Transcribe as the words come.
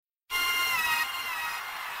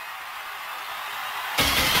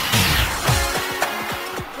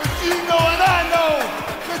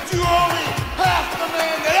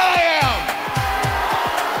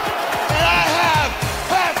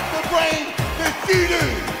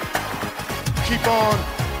keep on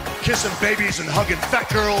kissing babies and hugging fat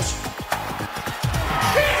girls.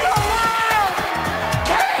 He's alive!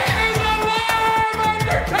 Kane is alive,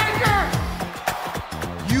 Undertaker!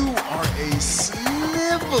 You are a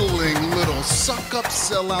sniveling little suck-up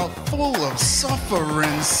sellout full of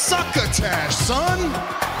suffering succotash, son!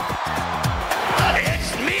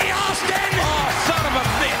 It's me, Austin! Oh, son of a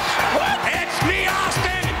bitch! What? It's me,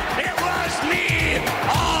 Austin! It was me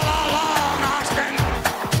all along, Austin!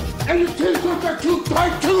 And your t-shirts are too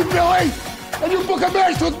tight too, Billy! And you book a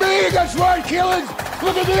match with me against Ryan Keelan!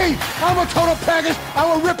 Look at me! I'm a total package! I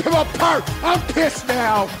will rip him apart! I'm pissed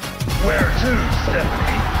now! Where to,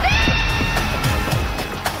 Stephanie?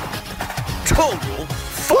 Total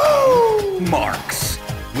Full Marks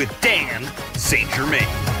with Dan St. Germain.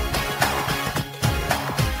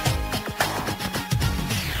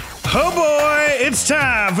 Oh boy, it's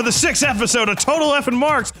time for the 6th episode of Total Effing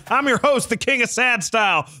Marks. I'm your host, the king of sad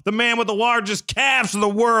style, the man with the largest calves in the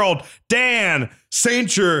world, Dan St.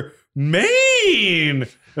 Germain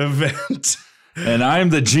event. And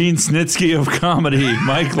I'm the Gene Snitsky of comedy,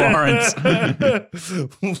 Mike Lawrence.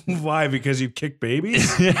 Why? Because you kick babies?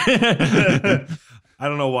 I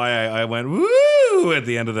don't know why I went woo at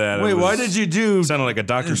the end of that. Wait, why did you do... Sounded like a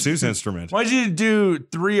Dr. Seuss instrument. Why did you do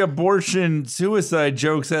 3 abortion suicide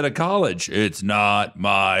jokes at a college? It's not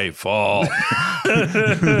my fault.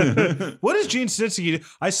 What is Gene Snitsky do?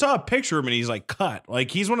 I saw a picture of him and he's like cut. Like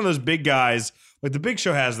he's one of those big guys. Like the Big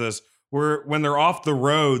Show has this where when they're off the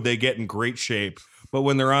road, they get in great shape. But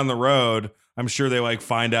when they're on the road, I'm sure they like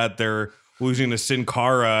find out they're losing to Sin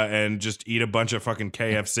Cara and just eat a bunch of fucking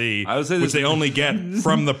KFC, I would say which they only get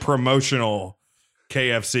from the promotional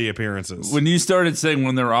KFC appearances. When you started saying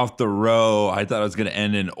when they're off the row, I thought it was going to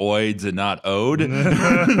end in oids and not ode.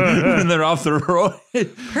 When they're off the road.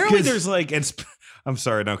 Apparently there's like, I'm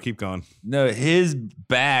sorry, no, keep going. No, his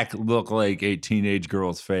back looked like a teenage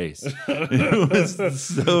girl's face. It was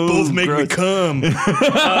so Both make me gross. come.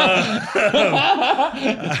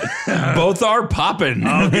 Both are popping.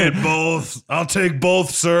 I'll get both. I'll take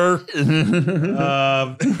both, sir.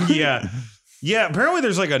 Yeah. Yeah, apparently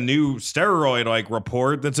there's like a new steroid like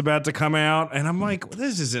report that's about to come out. And I'm like,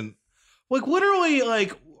 this isn't like literally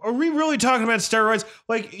like, are we really talking about steroids?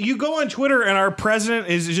 Like you go on Twitter and our president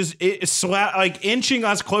is just like inching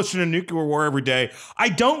us closer to nuclear war every day. I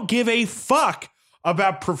don't give a fuck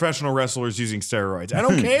about professional wrestlers using steroids. I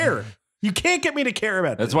don't care. You can't get me to care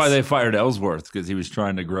about That's this. why they fired Ellsworth, because he was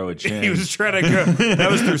trying to grow a chin. He was trying to go.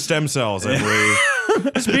 That was through stem cells, I believe.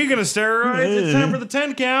 Speaking of steroids, it's time for the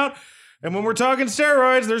 10 count. And when we're talking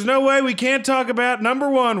steroids, there's no way we can't talk about number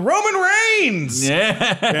 1, Roman Reigns.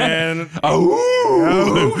 Yeah. And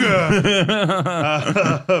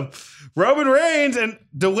Roman Reigns and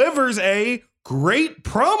delivers a great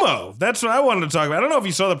promo. That's what I wanted to talk about. I don't know if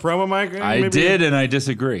you saw the promo, Mike. I did, and I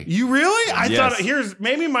disagree. You really? I Yes. thought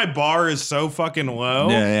maybe my bar is so fucking low.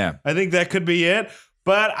 Yeah. I think that could be it.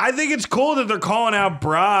 But I think it's cool that they're calling out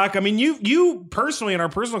Brock. I mean, you personally in our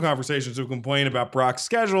personal conversations have complained about Brock's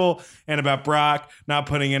schedule and about Brock not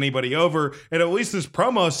putting anybody over. And at least this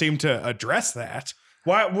promo seemed to address that.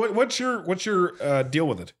 Why? What's your deal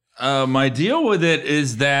with it? My deal with it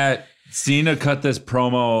is that Cena cut this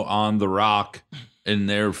promo on The Rock in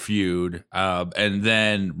their feud, and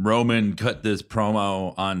then Roman cut this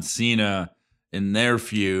promo on Cena in their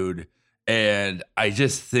feud. And I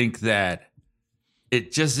just think that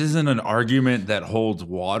it just isn't an argument that holds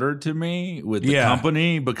water to me with the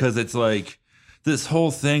company, because it's like this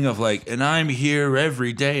whole thing of like, and I'm here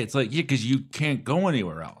every day. It's like, yeah, because you can't go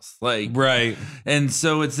anywhere else. Like, right. And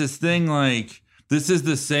so it's this thing like, this is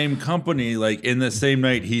the same company, like in the same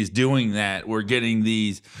night he's doing that, we're getting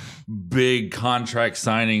these big contract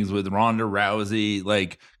signings with Ronda Rousey.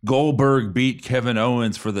 Like Goldberg beat Kevin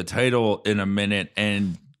Owens for the title in a minute,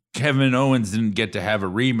 and Kevin Owens didn't get to have a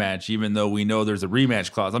rematch, even though we know there's a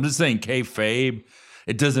rematch clause. I'm just saying kayfabe,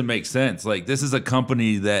 it doesn't make sense. Like this is a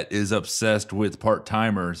company that is obsessed with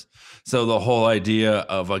part-timers. So the whole idea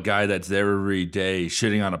of a guy that's there every day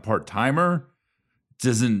shitting on a part-timer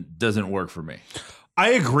doesn't work for me. I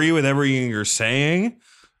agree with everything you're saying.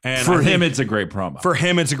 And for him, it's a great promo. For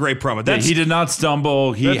him, it's a great promo. He did not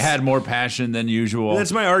stumble. He had more passion than usual.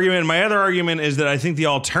 That's my argument. My other argument is that I think the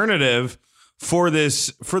alternative for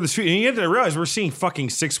this feud, and you have to realize we're seeing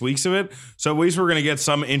fucking 6 weeks of it. So at least we're going to get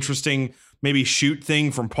some interesting maybe shoot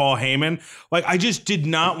thing from Paul Heyman. Like I just did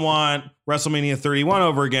not want WrestleMania 31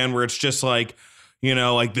 over again, where it's just like, you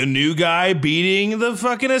know, like the new guy beating the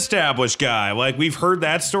fucking established guy. Like we've heard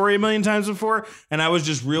that story a million times before. And I was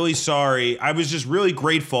just really sorry. I was just really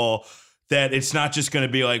grateful that it's not just going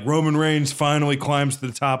to be like Roman Reigns finally climbs to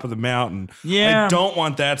the top of the mountain. Yeah. I don't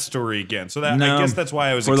want that story again. So that No. I guess that's why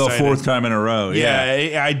I was For excited. the fourth time in a row.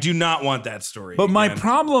 Yeah, I do not want that story. But my again.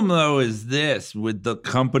 problem, though, is this with the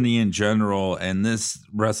company in general and this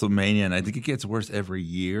WrestleMania, and I think it gets worse every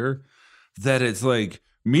year, that it's like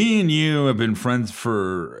me and you have been friends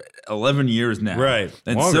for 11 years now. Right.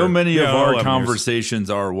 And Longer. so many of Yeah, our 11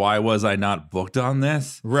 conversations are, why was I not booked on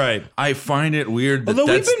this? Right. I find it weird that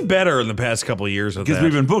Although that's we've been better in the past couple of years with because that.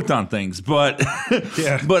 we've been booked on things. But,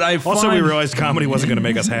 yeah. but I find, also, we realized comedy wasn't going to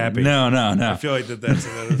make us happy. No. I feel like that's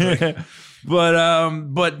another thing.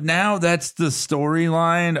 But now that's the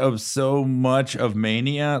storyline of so much of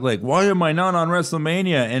Mania. Like, why am I not on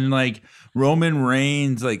WrestleMania? And like Roman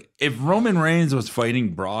Reigns, like if Roman Reigns was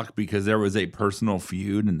fighting Brock because there was a personal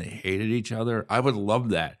feud and they hated each other, I would love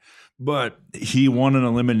that. But he won an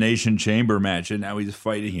Elimination Chamber match and now he's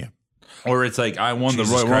fighting him. Or it's like, I won Jesus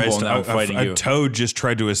the Royal Christ, Rumble and now I'm fighting you. A toad just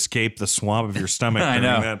tried to escape the swamp of your stomach. I during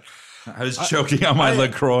know. That. I was choking on my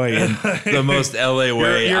LaCroix in the most LA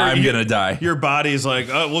way. I'm going to die. Your body's like,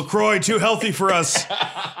 LaCroix, too healthy for us.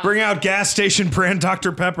 Bring out gas station brand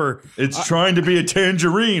Dr. Pepper. It's trying to be a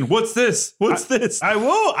tangerine. What's this? What's this? I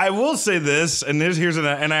will say this, and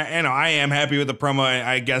I am happy with the promo.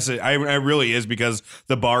 I guess it really is because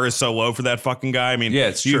the bar is so low for that fucking guy. I mean, yeah,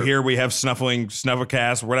 it's you true. hear we have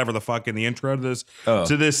Snufflecast, whatever the fuck in the intro to this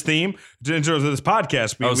to this theme, to intro to this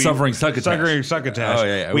podcast. Suffering Succotash. Suffering Succotash. Oh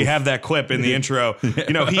yeah. We have that clip in the intro.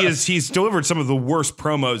 You know, he's delivered some of the worst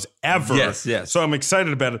promos ever. Yes. So I'm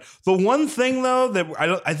excited about it. The one thing though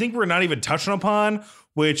that I think we're not even touching upon,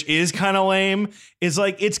 which is kind of lame, is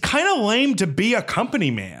like it's kind of lame to be a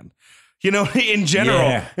company man. You know, in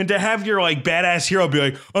general, and to have your like badass hero be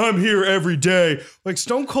like, I'm here every day. Like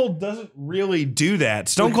Stone Cold doesn't really do that.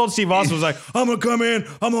 Stone Cold Steve Austin was like, I'm gonna come in,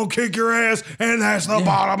 I'm gonna kick your ass, and that's the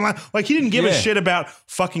bottom line. Like he didn't give a shit about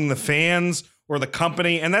fucking the fans or the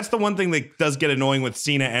company, and that's the one thing that does get annoying with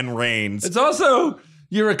Cena and Reigns. It's also,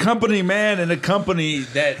 you're a company man in a company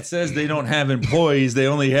that says they don't have employees, they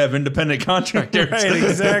only have independent contractors. Right,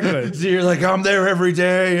 exactly. So you're like, I'm there every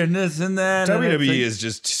day and this and that. WWE is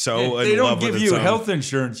just so they in don't love give with you its own. health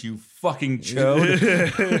insurance, you fucking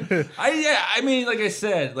chode. I mean, like I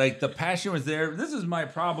said, like the passion was there. This is my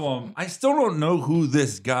problem. I still don't know who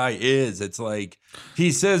this guy is. It's like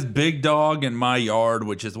he says big dog in my yard,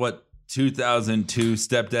 which is what 2002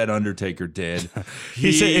 Stepdad Undertaker did.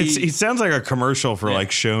 He sounds like a commercial for like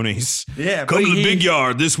Shoney's. Yeah, come to the big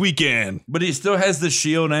yard this weekend. But he still has the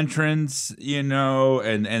Shield entrance, you know,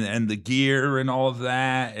 and the gear and all of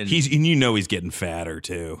that. And He's getting fatter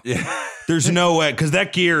too. Yeah. There's no way, because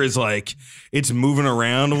that gear is like it's moving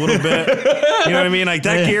around a little bit. You know what I mean? Like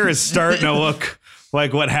that gear is starting to look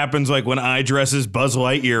like what happens like when I dress as Buzz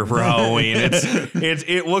Lightyear for Halloween.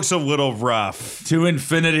 It looks a little rough. To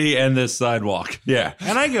infinity and this sidewalk. Yeah.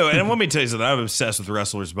 And let me tell you something. I'm obsessed with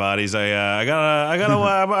wrestlers' bodies. I'm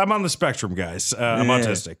on the spectrum, guys. I'm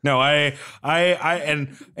autistic. No,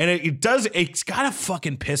 it's gotta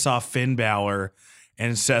fucking piss off Finn Balor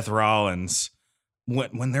and Seth Rollins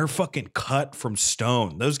when they're fucking cut from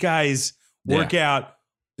stone. Those guys work out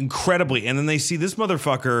incredibly, and then they see this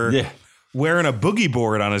motherfucker wearing a boogie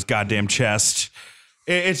board on his goddamn chest.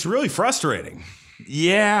 It's really frustrating.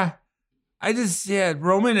 Yeah.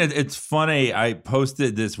 Roman, it's funny. I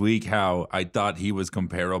posted this week how I thought he was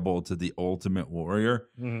comparable to the Ultimate Warrior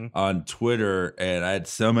on Twitter, and I had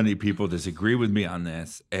so many people disagree with me on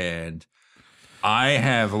this, and I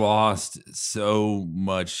have lost so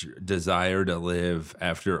much desire to live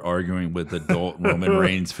after arguing with adult Roman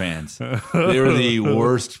Reigns fans. They were the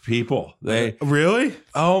worst people. They Really?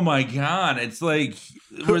 Oh my God. It's like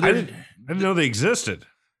I didn't know they existed.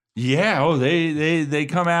 Yeah, they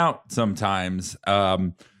come out sometimes.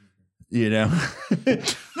 You know,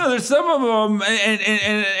 no, there's some of them,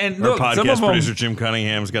 and Our look, podcast some of them, producer Jim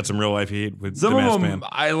Cunningham's got some real life heat with some the of Masked them Man.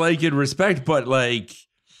 I like and respect, but like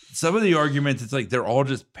some of the arguments, it's like they're all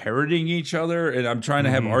just parroting each other, and I'm trying to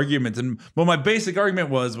have arguments. And well, my basic argument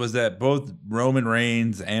was that both Roman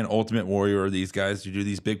Reigns and Ultimate Warrior are these guys who do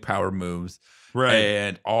these big power moves, Right.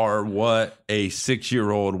 and are what a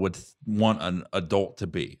 6-year-old would want an adult to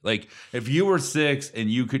be. Like if you were 6 and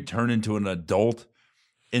you could turn into an adult.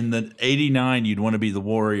 In the 89, you'd want to be the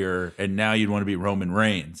Warrior, and now you'd want to be Roman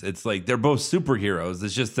Reigns. It's like they're both superheroes.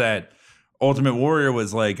 It's just that Ultimate Warrior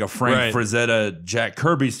was like a Frank Frazetta, Jack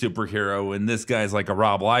Kirby superhero, and this guy's like a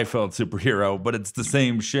Rob Liefeld superhero, but it's the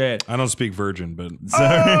same shit. I don't speak virgin, but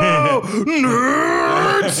Sorry.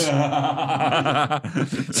 Nerds!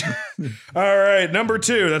 All right, number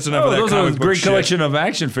 2. That's enough of that those are comic a book great shit. collection of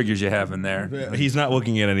action figures you have in there. He's not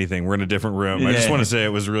looking at anything. We're in a different room. I just Yeah. want to say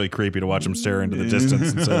it was really creepy to watch him stare into the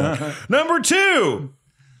distance. And say that. Number 2,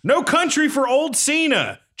 No Country for Old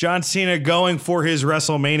Cena. John Cena going for his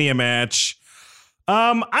WrestleMania match.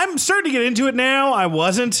 I'm starting to get into it now. I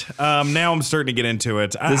wasn't. Now I'm starting to get into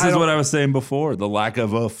it. This is what I was saying before, the lack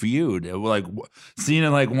of a feud. Like Cena,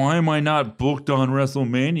 like, why am I not booked on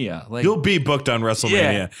WrestleMania? Like, you'll be booked on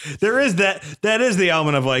WrestleMania. Yeah. There is that. That is the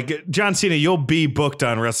element of like John Cena. You'll be booked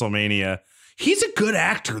on WrestleMania. He's a good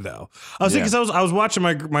actor, though. I was thinking, 'cause I was watching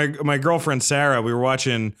my girlfriend Sarah. We were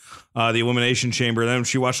watching the Elimination Chamber. Then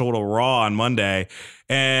she watched a little Raw on Monday,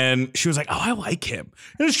 and she was like, "Oh, I like him."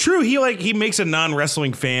 And it's true. He makes a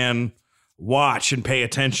non-wrestling fan watch and pay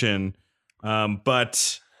attention.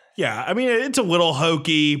 But yeah, I mean, it's a little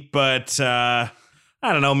hokey, but I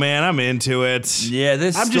don't know, man. I'm into it. yeah,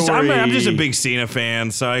 this I'm story, just a big Cena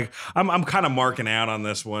fan, so I'm kind of marking out on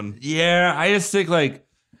this one. Yeah, I just think like,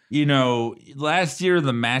 last year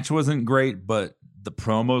the match wasn't great, but the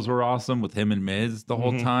promos were awesome with him and Miz the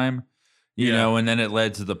whole time. You know, and then it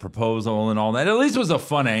led to the proposal and all that. At least it was a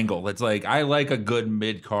fun angle. It's like, I like a good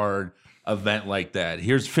mid-card event like that.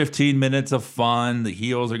 Here's 15 minutes of fun. The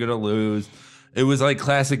heels are going to lose. It was like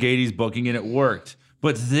classic 80s booking, and it worked.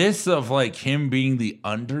 But this of like him being the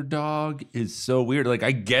underdog is so weird. Like,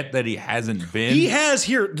 I get that he hasn't been. He has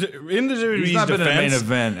here in the WWE's He's not been in a main defense,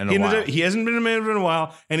 event in a while. He hasn't been in a main event in a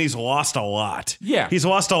while, and he's lost a lot. Yeah. He's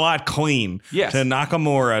lost a lot clean. Yes. To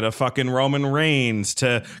Nakamura, to fucking Roman Reigns,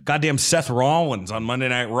 to goddamn Seth Rollins on Monday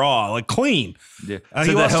Night Raw. Like, clean. Yeah. He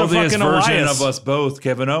To the lost to healthiest fucking version Elias. of us both,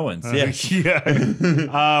 Kevin Owens. Yeah.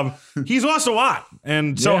 He's lost a lot.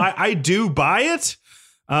 And so Yeah. I do buy it.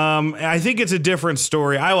 I think it's a different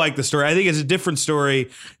story. I like the story. I think it's a different story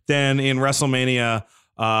than in WrestleMania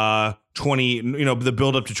 20, the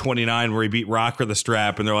build up to 29 where he beat Rock for the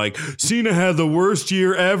strap, and they're like, Cena had the worst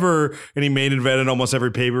year ever, and he main evented almost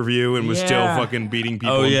every pay-per-view and was still fucking beating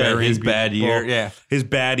people. Oh, and yeah, burying his people. bad year. Yeah. His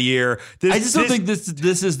bad year. I just don't think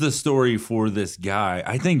this is the story for this guy.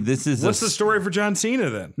 I think this is What's the story for John Cena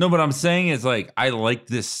then? No, but I'm saying is like, I like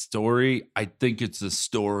this story. I think it's a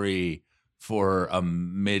story for a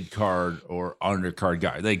mid-card or undercard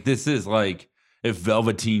guy. Like, this is like if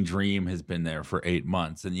Velveteen Dream has been there for 8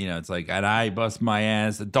 months, and it's like, and I bust my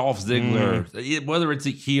ass. Dolph Ziggler, whether it's a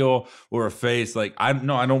heel or a face, like, I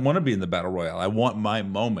don't want to be in the battle royale. I want my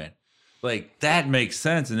moment. Like, that makes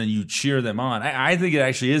sense, and then you cheer them on. I think it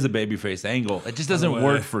actually is a babyface angle. It just doesn't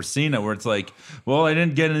work for Cena, where it's like, well, I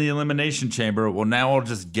didn't get in the Elimination Chamber. Well, now I'll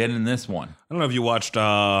just get in this one. I don't know if you watched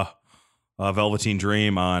Velveteen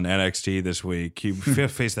Dream on NXT this week. He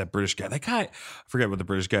faced that British guy. That guy, I forget what the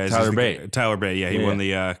British guy is. Tyler Bate. Tyler Bate. Yeah, he won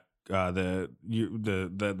that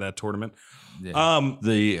tournament. Yeah.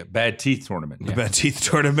 The Bad Teeth tournament. The Bad Teeth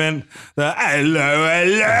tournament. The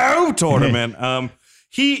hello tournament. I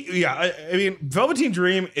mean, Velveteen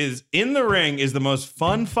Dream is in the ring is the most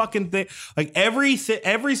fun fucking thing. Like every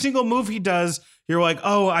single move he does, you're like,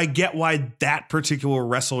 oh, I get why that particular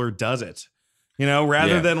wrestler does it.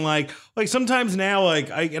 Rather than like sometimes now, like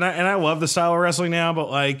I love the style of wrestling now, but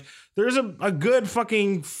like there's a good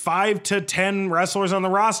fucking 5 to 10 wrestlers on the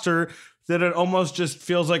roster that it almost just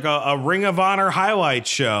feels like a Ring of Honor highlight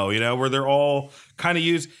show, where they're all kind of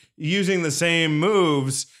using the same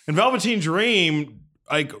moves. And Velveteen Dream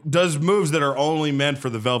like does moves that are only meant for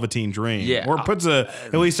the Velveteen Dream, or puts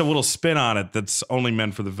at least a little spin on it that's only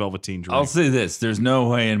meant for the Velveteen Dream. I'll say this: there's no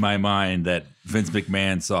way in my mind that Vince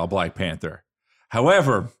McMahon saw Black Panther.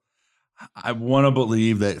 However, I want to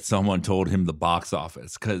believe that someone told him the box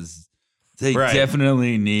office, because they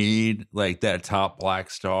definitely need like that top black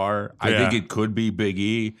star. I think it could be Big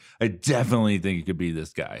E. I definitely think it could be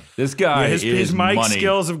this guy. This guy, his mic money.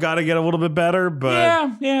 skills have got to get a little bit better,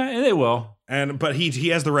 but yeah, they will. But he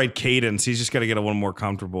has the right cadence. He's just got to get a little more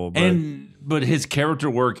comfortable. But his character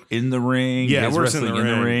work in the ring, his works wrestling in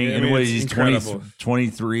the ring. and he's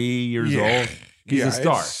 23 years old. He's a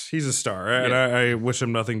star. He's a star, and I wish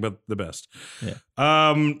him nothing but the best. Yeah.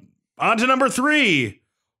 On to number 3.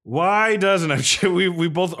 Why doesn't we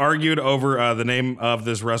both argued over the name of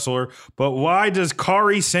this wrestler, but why does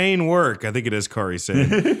Kairi Sane work? I think it is Kairi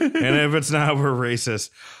Sane, and if it's not, we're racist.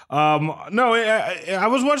 No, I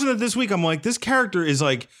was watching it this week. I'm like, this character is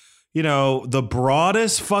like, the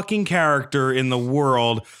broadest fucking character in the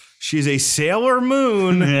world. She's a Sailor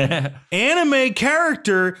Moon anime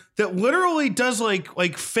character that literally does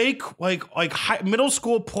like fake middle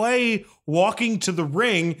school play walking to the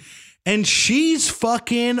ring, and she's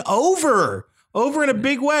fucking over in a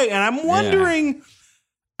big way. And I'm wondering,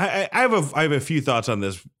 I have a few thoughts on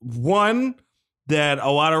this. One, that a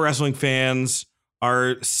lot of wrestling fans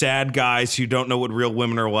are sad guys who don't know what real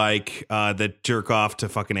women are like, that jerk off to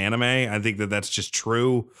fucking anime. I think that's just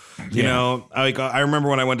true. You know, like I remember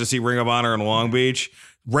when I went to see Ring of Honor in Long Beach,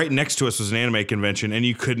 right next to us was an anime convention, and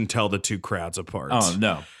you couldn't tell the two crowds apart. Oh,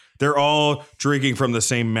 no. They're all drinking from the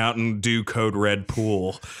same Mountain Dew Code Red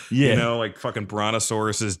pool. Yeah. You know, like fucking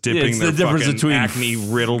brontosauruses dipping their the fucking between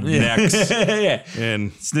acne-riddled necks. Yeah.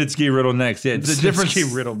 And Snitsky-riddled necks. Yeah. It's the difference.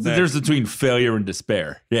 Snitsky-riddled The difference between failure and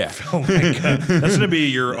despair. Yeah. oh my God. That's going to be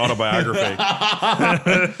your autobiography.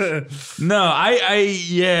 No,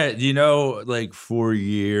 you know, like for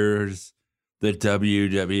years, the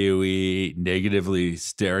WWE negatively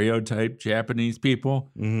stereotyped Japanese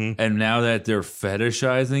people. Mm-hmm. And now that they're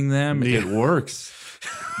fetishizing them, it works.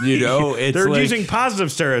 You know, it's they're like, using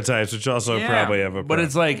positive stereotypes, which also probably have a problem. But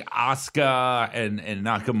it's like Asuka and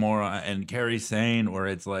Nakamura and Kairi Sane, where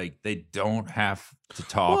it's like they don't have to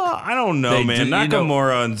talk. Well, I don't know, man. You know,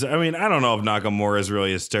 Nakamura, I mean, I don't know if Nakamura is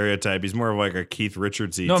really a stereotype. He's more of like a Keith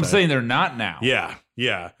Richards-y no, I'm type. saying they're not now. Yeah.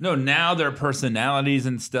 No, now their personalities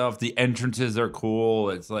and stuff, the entrances are cool.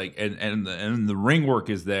 It's like, and the ring work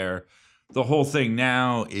is there. The whole thing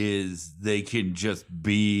now is they can just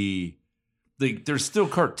be, they're still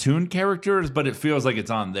cartoon characters, but it feels like it's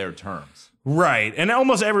on their terms. Right. And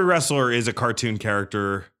almost every wrestler is a cartoon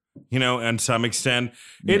character, you know, and to some extent.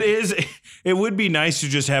 Yeah. It would be nice to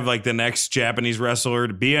just have like the next Japanese wrestler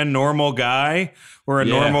to be a normal guy or a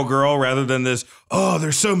normal girl rather than this, oh,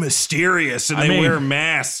 they're so mysterious and they wear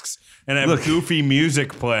masks and have goofy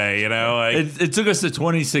music play, you know? Like, it took us to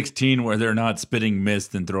 2016 where they're not spitting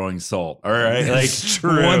mist and throwing salt. All right. Like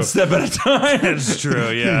true. One step at a time. It's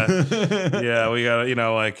true. Yeah. Yeah. We got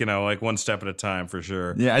to, like one step at a time for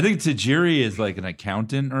sure. Yeah. I think Tajiri is like an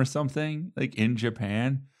accountant or something like in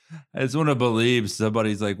Japan. I just want to believe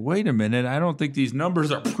somebody's like, wait a minute, I don't think these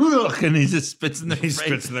numbers are, and he just spits in their face.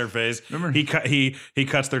 Spits in their face. Remember? He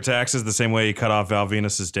cuts their taxes the same way he cut off Val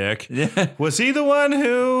Venus's dick. Yeah. Was he the one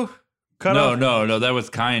who cut off? No, that was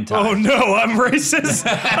Kaientai. Oh no, I'm racist.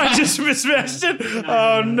 I just mismatched it.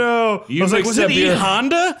 Oh no. I was like, was it E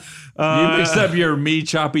Honda? You mixed up your me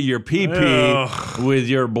choppy your pee-pee with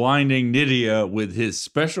your blinding Nydia with his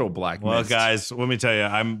special black Well, mist. guys, let me tell you,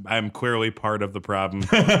 I'm clearly part of the problem.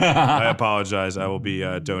 I apologize. I will be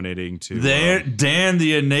donating to Dan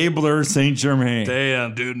the Enabler Saint Germain.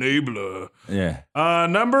 Dan the Enabler. Yeah.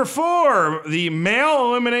 Number 4, the male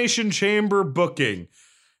elimination chamber booking.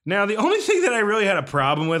 Now, the only thing that I really had a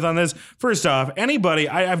problem with on this, first off,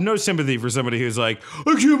 I have no sympathy for somebody who's like,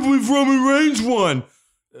 I can't believe Roman Reigns won.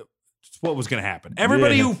 What was going to happen.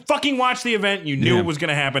 Everybody who fucking watched the event, you knew it was going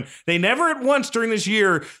to happen. They never at once during this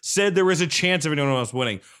year said there was a chance of anyone else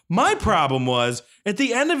winning. My problem was, at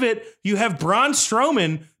the end of it, you have Braun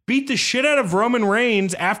Strowman beat the shit out of Roman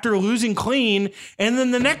Reigns after losing clean, and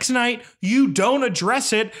then the next night, you don't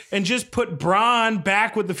address it and just put Braun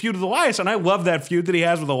back with the feud with Elias, and I love that feud that he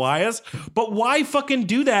has with Elias, but why fucking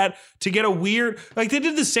do that to get a weird... Like, they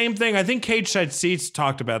did the same thing. I think Cage Side Seats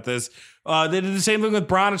talked about this. They did the same thing with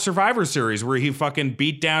Braun at Survivor Series, where he fucking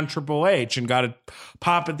beat down Triple H and got a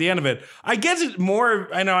pop at the end of it. I guess it's more,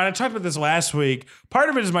 I know, and I talked about this last week. Part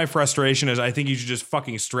of it is my frustration is I think you should just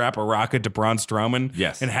fucking strap a rocket to Braun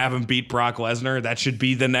Strowman and have him beat Brock Lesnar. That should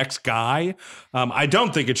be the next guy. I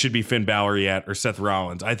don't think it should be Finn Balor yet or Seth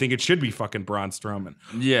Rollins. I think it should be fucking Braun Strowman.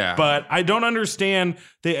 Yeah. But I don't understand.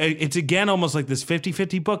 It's again almost like this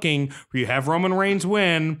 50-50 booking where you have Roman Reigns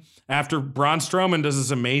win after Braun Strowman does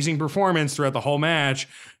this amazing performance throughout the whole match,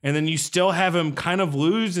 and then you still have him kind of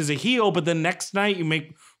lose as a heel, but the next night you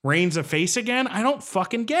make Reigns a face again? I don't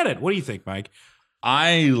fucking get it. What do you think, Mike?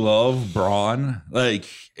 I love Braun. Like,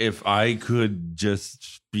 if I could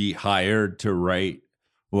just be hired to write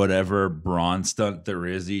whatever Braun stunt there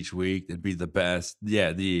is each week, it'd be the best.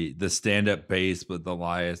 Yeah, the stand-up bass with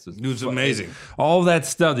Elias was amazing. All that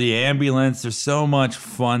stuff, the ambulance, there's so much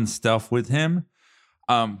fun stuff with him.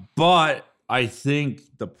 But I think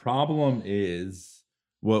the problem is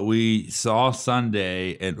what we saw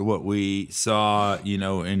Sunday and what we saw,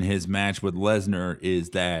 in his match with Lesnar is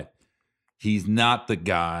that he's not the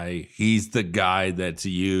guy. He's the guy that's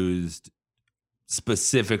used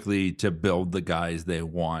specifically to build the guys they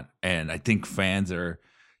want. And I think fans are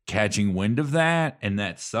catching wind of that. And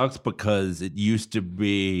that sucks because it used to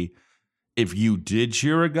be, if you did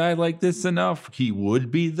cheer a guy like this enough, he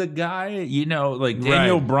would be the guy, like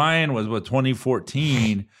Daniel Bryan was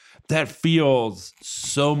 2014. That feels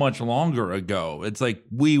so much longer ago. It's like,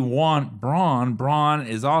 we want Braun. Braun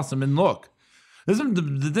is awesome. And look,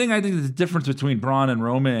 The thing I think the difference between Braun and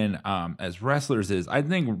Roman as wrestlers is I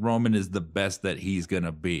think Roman is the best that he's going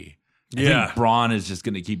to be. I think Braun is just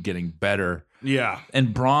going to keep getting better. Yeah.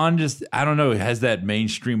 And Braun just, I don't know, has that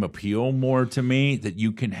mainstream appeal more to me that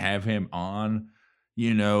you can have him on,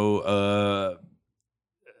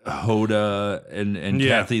 Hoda and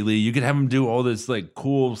Kathy Lee. You could have him do all this like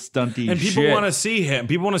cool stunty and people shit. want to see him.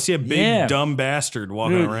 People want to see a big dumb bastard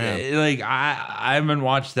walking around. Like I haven't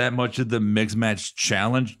watched that much of the Mixed Match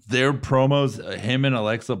Challenge. Their promos, him and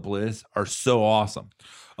Alexa Bliss, are so awesome.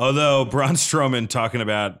 Although Braun Strowman talking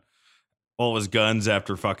about all his guns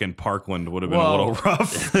after fucking Parkland would have been a little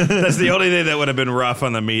rough. That's the only thing that would have been rough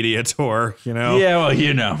on the media tour, Yeah, well,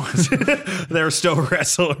 They're still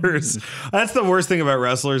wrestlers. That's the worst thing about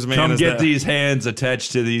wrestlers, man. Come get these hands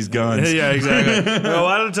attached to these guns. Yeah, exactly. A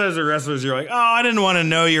lot of times the wrestlers, you're like, oh, I didn't want to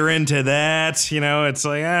know you're into that. It's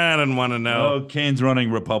like, I didn't want to know. Oh, Kane's running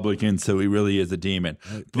Republican, so he really is a demon.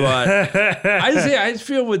 But I just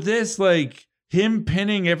feel with this, like, him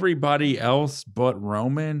pinning everybody else but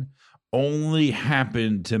Roman only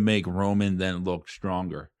happened to make Roman then look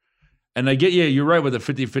stronger. And I get, you're right with the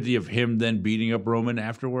 50-50 of him then beating up Roman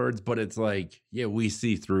afterwards, but it's like, we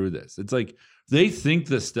see through this. It's like they think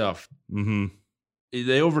this stuff. Mm-hmm.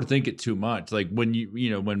 They overthink it too much. Like when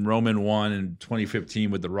when Roman won in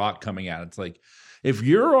 2015 with The Rock coming out, it's like, if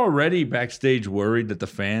you're already backstage worried that the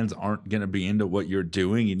fans aren't going to be into what you're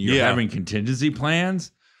doing and you're having contingency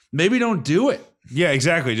plans, maybe don't do it. Yeah,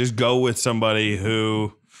 exactly. Just go with somebody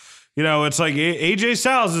who... it's like AJ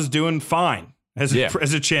Styles is doing fine as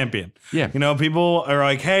a champion. Yeah. People are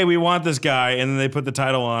like, hey, we want this guy. And then they put the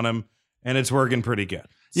title on him and it's working pretty good.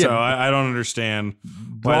 Yeah. So I don't understand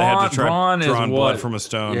why they had to try drawing blood from a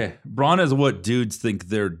stone. Yeah. Braun is what dudes think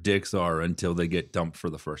their dicks are until they get dumped for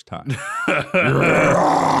the first time.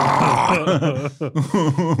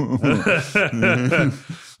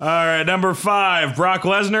 All right. Number 5, Brock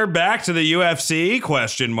Lesnar back to the UFC, ?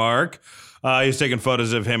 He's taking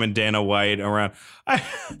photos of him and Dana White around. I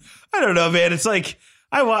don't know, man. It's like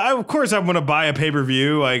of course I'm going to buy a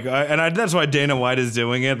pay-per-view, that's why Dana White is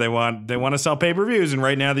doing it. They want to sell pay-per-views, and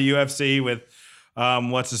right now the UFC with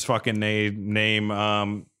what's his fucking name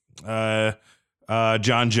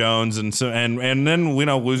John Jones and then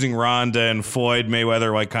losing Ronda and Floyd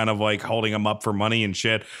Mayweather kind of holding him up for money and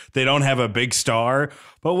shit. They don't have a big star.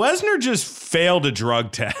 But Lesnar just failed a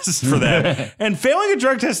drug test for that. And failing a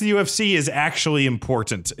drug test in the UFC is actually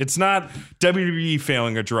important. It's not WWE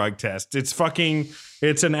failing a drug test. It's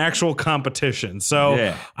an actual competition.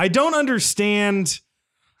 So I don't understand.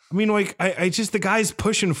 I mean, I just, the guy's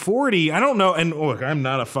pushing 40. I don't know. And look, I'm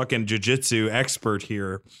not a fucking jiu-jitsu expert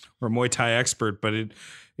here or Muay Thai expert, but it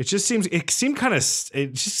just seemed kind of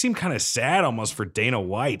sad almost for Dana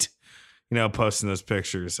White, posting those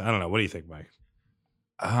pictures. I don't know. What do you think, Mike?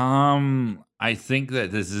 I think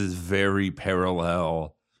that this is very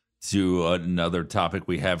parallel to another topic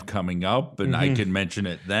we have coming up, and I can mention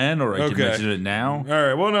it then, or I can mention it now. All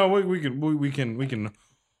right. Well, no, we can.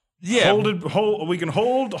 Yeah, we can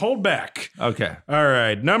hold back. Okay. All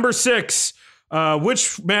right. Number 6.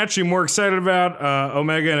 Which match are you more excited about?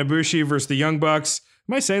 Omega and Ibushi versus the Young Bucks.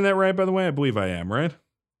 Am I saying that right? By the way, I believe I am. Right?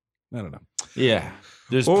 I don't know. Yeah.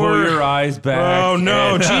 Just pull your eyes back. Oh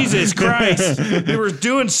no, Jesus Christ! We were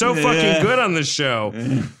doing so fucking good on this show.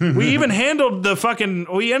 We even handled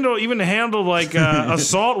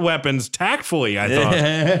assault weapons tactfully, I thought.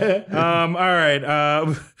 All right.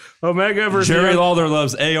 Omega versus Jerry Lawler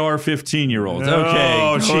loves AR 15-year-olds. Okay.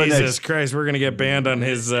 Oh Jesus Christ! We're gonna get banned on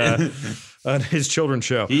his children's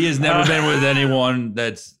show. He has never been with anyone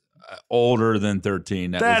that's older than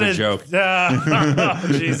 13. That was a joke.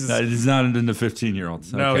 Jesus. He's not into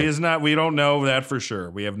 15-year-olds. No, he is not. We don't know that for sure.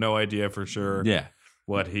 We have no idea for sure. Yeah.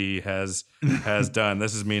 What he has done.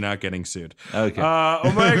 This is me not getting sued. Okay.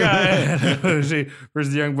 Omega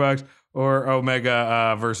versus the Young Bucks, or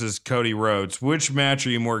Omega versus Cody Rhodes. Which match are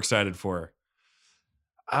you more excited for?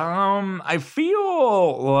 I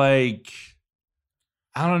feel like,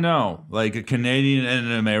 I don't know, like a Canadian and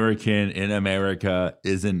an American in America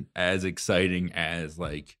isn't as exciting as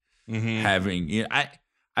having.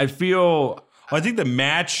 I feel. Well, I think the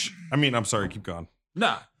match. I mean, I'm sorry. Keep going.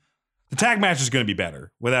 No, the tag match is going to be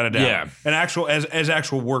better without a doubt. Yeah, an actual as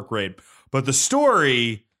actual work rate, but the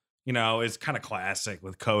story, is kind of classic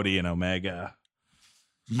with Cody and Omega.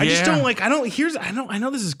 Yeah. I just don't like. I know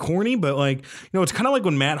this is corny, but it's kind of like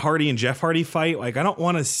when Matt Hardy and Jeff Hardy fight. I don't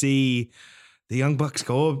want to see the Young Bucks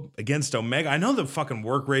go against Omega. I know the fucking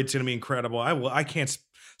work rate's going to be incredible. I can't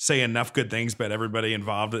say enough good things about everybody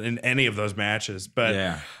involved in any of those matches.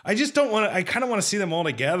 But I just don't want to. I kind of want to see them all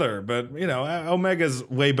together. But Omega's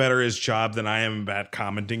way better at his job than I am at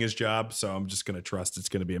commenting his job. So I'm just going to trust it's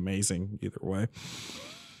going to be amazing either way.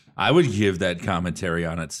 I would give that commentary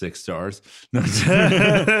on it 6 stars.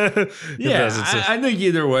 I think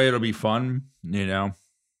either way it'll be fun. I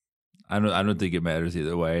don't think it matters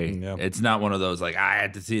either way. Yeah. It's not one of those like I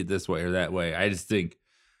had to see it this way or that way. I just think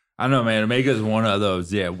I don't know, man. Omega's one of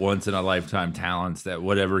those once in a lifetime talents that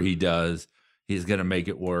whatever he does, he's gonna make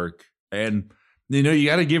it work. And you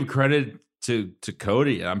got to give credit to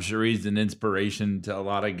Cody. I'm sure he's an inspiration to a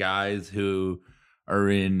lot of guys who are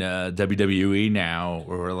in WWE now,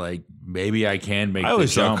 or like maybe I can make. I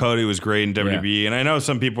always thought Cody was great in WWE, and I know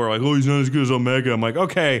some people are like, "Oh, he's not as good as Omega." I'm like,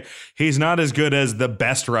 okay, he's not as good as the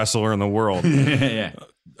best wrestler in the world. It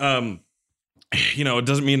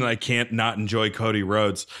doesn't mean that I can't not enjoy Cody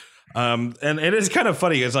Rhodes. And it is kind of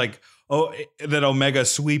funny. It's like, that Omega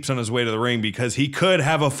sweeps on his way to the ring because he could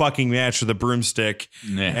have a fucking match with a broomstick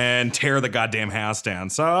and tear the goddamn house down.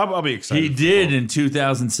 So I'll be excited. He did in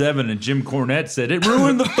 2007, and Jim Cornette said it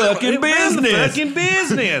ruined the fucking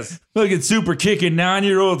business. Look at super kicking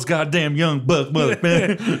 9-year-olds, goddamn young buck,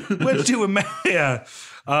 man. Let's do it,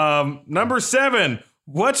 number 7.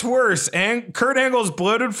 What's worse, Kurt Angle's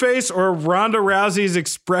bloated face or Ronda Rousey's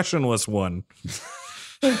expressionless one?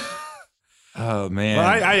 Oh man! Well,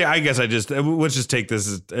 I guess let's just take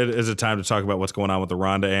this as a time to talk about what's going on with the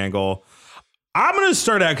Ronda angle. I'm going to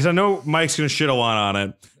start out because I know Mike's going to shit a lot on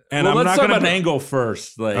it, and I'm let's not talk going about Angle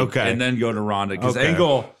first, and then go to Ronda because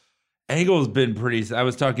Angle's been pretty. I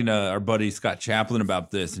was talking to our buddy Scott Chaplin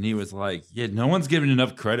about this, and he was like, "Yeah, no one's giving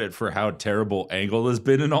enough credit for how terrible Angle has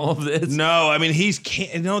been in all of this." No, I mean he used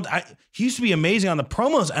to be amazing on the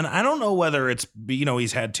promos, and I don't know whether it's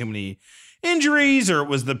he's had too many injuries or it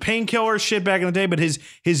was the painkiller shit back in the day, but his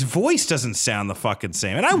voice doesn't sound the fucking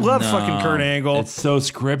same. And I love fucking Kurt Angle. It's so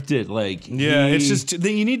scripted. It's just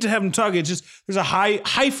you need to have him talk. It's just there's a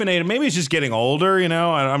hyphenated. Maybe it's just getting older.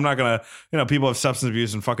 I'm not gonna. People have substance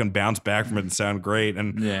abuse and fucking bounce back from it and sound great.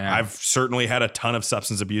 And I've certainly had a ton of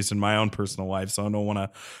substance abuse in my own personal life, so I don't want to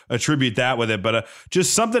attribute that with it. But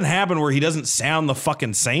just something happened where he doesn't sound the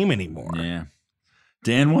fucking same anymore. Yeah.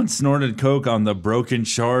 Dan once snorted coke on the broken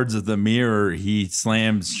shards of the mirror he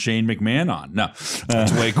slams Shane McMahon on. No,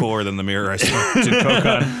 it's way cooler than the mirror I did coke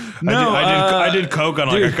on. No, I did coke on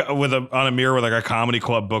on a mirror with like a comedy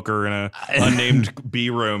club booker in a unnamed B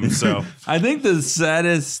room. So I think the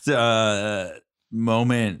saddest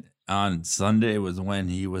moment on Sunday was when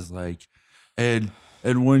he was like, and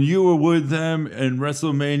when you were with them in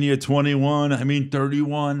WrestleMania 21,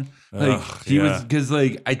 31, was because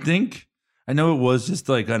I know it was just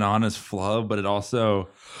like an honest flub, but it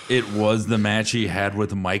was the match he had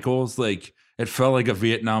with Michaels. Like it felt like a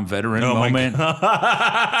Vietnam veteran moment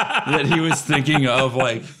that he was thinking of,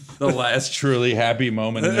 like the last truly happy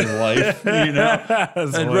moment in his life, And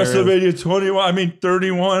WrestleMania 21,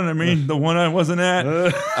 31, the one I wasn't at.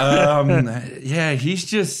 He's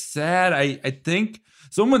just sad. I think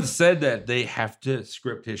someone said that they have to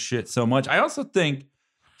script his shit so much. I also think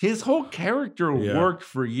his whole character worked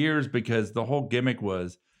for years because the whole gimmick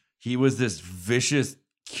was he was this vicious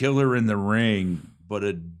killer in the ring, but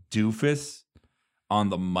a doofus on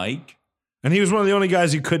the mic. And he was one of the only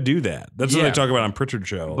guys who could do that. That's what they talk about on Pritchard's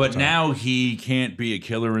show. But now he can't be a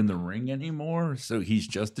killer in the ring anymore, so he's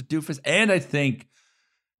just a doofus. And I think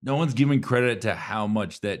no one's giving credit to how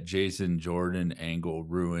much that Jason Jordan angle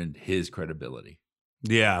ruined his credibility.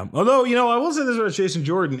 Yeah. Although, I will say this about Jason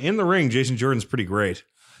Jordan. In the ring, Jason Jordan's pretty great.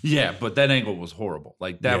 Yeah, but that angle was horrible.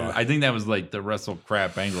 Like that, I think that was like the wrestle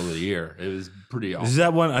crap angle of the year. It was pretty awesome. Is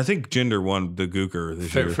that one? I think Jinder won the Gooker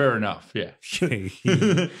this year. Fair enough. Yeah.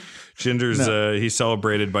 Jinder's he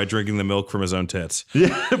celebrated by drinking the milk from his own tits.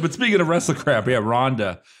 Yeah, but speaking of wrestle crap,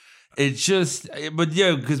 Ronda. It's just,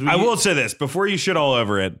 because I will say this before you shit all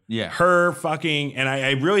over it. Yeah, her fucking, and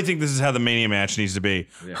I really think this is how the Mania match needs to be.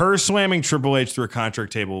 Yeah. Her slamming Triple H through a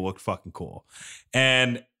contract table looked fucking cool,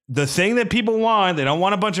 and the thing that people want, they don't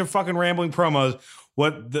want a bunch of fucking rambling promos.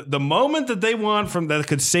 What the moment that they want from that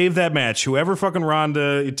could save that match, whoever fucking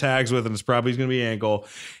Ronda tags with, and it's probably going to be Angle,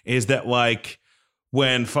 is that like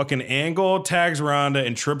when fucking Angle tags Ronda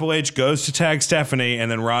and Triple H goes to tag Stephanie,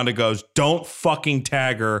 and then Ronda goes, "Don't fucking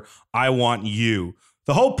tag her. I want you."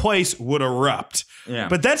 The whole place would erupt. Yeah.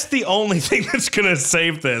 But that's the only thing that's going to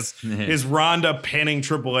save this is Ronda pinning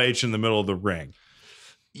Triple H in the middle of the ring.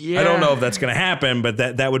 Yeah. I don't know if that's going to happen, but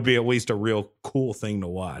that would be at least a real cool thing to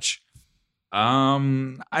watch.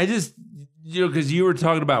 I just, because you were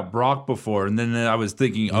talking about Brock before, and then I was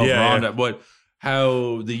thinking, Ronda.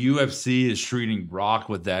 how the UFC is treating Brock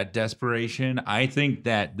with that desperation, I think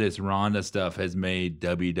that this Ronda stuff has made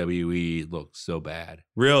WWE look so bad.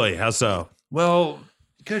 Really? How so? Well,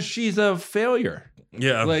 because she's a failure.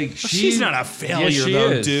 Yeah. Like she's not a failure,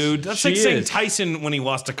 though, dude. That's like saying Tyson when he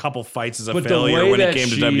lost a couple fights is a failure when he came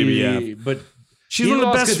to WWF. But she's he one of the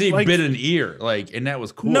lost best. Because he bit an ear, and that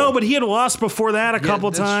was cool. No, but he had lost before that a couple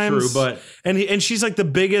that's times. True, but and she's like the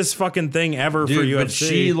biggest fucking thing ever for UFC. But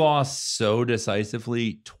she lost so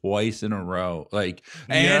decisively twice in a row.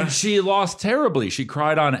 And she lost terribly. She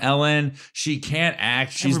cried on Ellen. She can't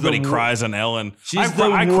act. Everybody cries on Ellen.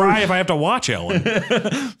 I cry if I have to watch Ellen.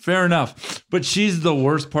 Fair enough. But she's the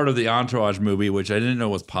worst part of the Entourage movie, which I didn't know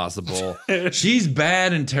was possible. She's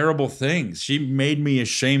bad in terrible things. She made me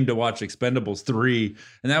ashamed to watch Expendables 3,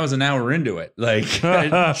 and that was an hour into it. It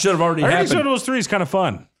should have already happened. Expendables 3 is kind of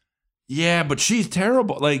fun. Yeah, but she's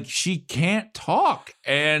terrible. She can't talk,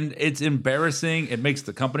 and it's embarrassing. It makes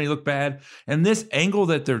the company look bad. And this angle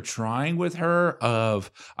that they're trying with her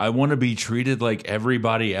of, I want to be treated like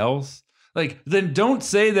everybody else. Then don't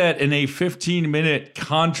say that in a 15-minute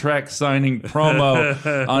contract signing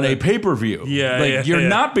promo on a pay-per-view. You're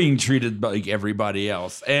not being treated like everybody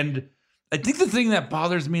else. And I think the thing that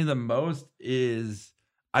bothers me the most is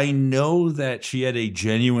I know that she had a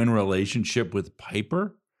genuine relationship with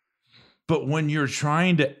Piper, but when you're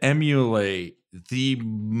trying to emulate the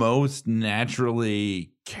most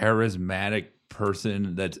naturally charismatic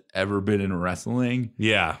person that's ever been in wrestling,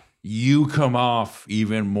 you come off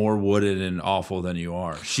even more wooden and awful than you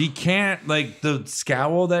are. She can't, the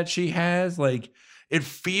scowl that she has, it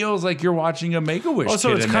feels like you're watching a Make-A-Wish kid.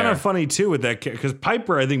 Also, it's kind of funny too with that, because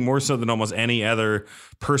Piper, I think more so than almost any other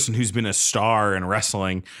person who's been a star in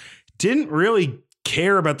wrestling, didn't really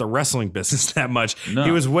care about the wrestling business that much. No.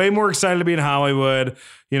 He was way more excited to be in Hollywood.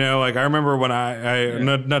 I remember when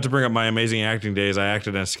not to bring up my amazing acting days, I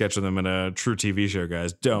acted in a sketch with him in a true TV show,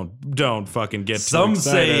 guys. Don't fucking get Some too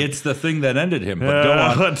excited. Say it's the thing that ended him, but go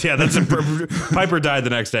on. Yeah, Piper died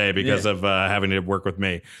the next day because of having to work with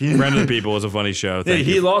me. Friend of the People was a funny show.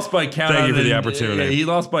 He lost by count out. Thank you for the opportunity. He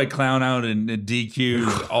lost by clown out and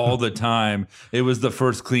DQ all the time. It was the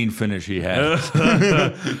first clean finish he had.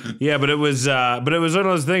 Yeah, but it was one of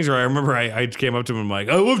those things where I remember I came up to him and I'm like,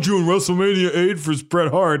 I loved you in WrestleMania 8 for Bret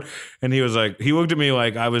Hart. And he was like, he looked at me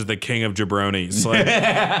like I was the king of jabronis,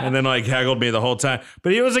 and then haggled me the whole time.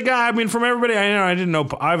 But he was a guy. I mean, from everybody I know, I didn't know.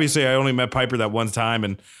 Obviously, I only met Piper that one time,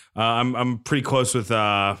 and I'm pretty close with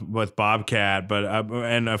Bobcat, but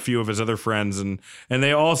and a few of his other friends, and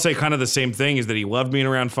they all say kind of the same thing: is that he loved being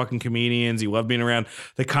around fucking comedians, he loved being around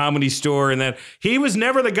the Comedy Store, and that he was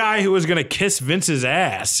never the guy who was going to kiss Vince's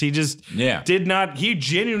ass. He just did not. He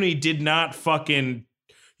genuinely did not fucking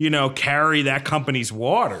carry that company's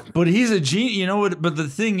water. But he's a genius. You know what? But the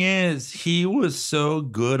thing is, he was so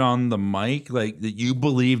good on the mic, that you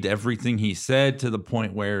believed everything he said to the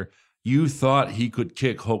point where you thought he could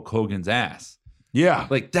kick Hulk Hogan's ass. Yeah.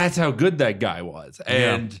 That's how good that guy was.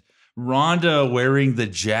 And Ronda wearing the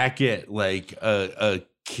jacket like a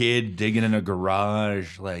kid digging in a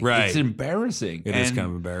garage. It's embarrassing. It is kind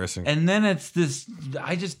of embarrassing. And then it's this,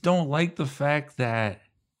 I just don't like the fact that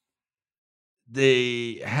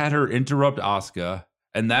they had her interrupt Asuka,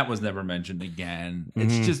 and that was never mentioned again. Mm-hmm.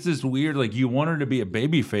 It's just this weird, you want her to be a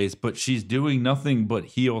babyface, but she's doing nothing but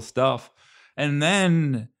heel stuff. And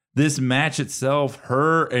then this match itself,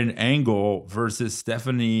 her and Angle versus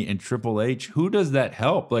Stephanie and Triple H, who does that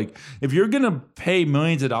help? If you're going to pay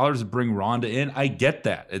millions of dollars to bring Ronda in, I get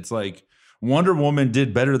that. It's Wonder Woman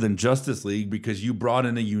did better than Justice League because you brought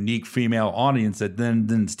in a unique female audience that then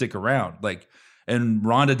didn't stick around. And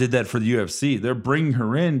Ronda did that for the UFC. They're bringing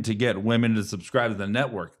her in to get women to subscribe to the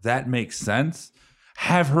network. That makes sense.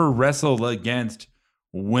 Have her wrestle against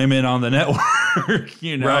women on the network,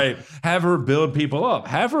 Right. Have her build people up.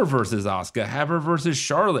 Have her versus Asuka. Have her versus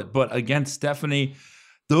Charlotte. But against Stephanie,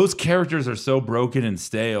 those characters are so broken and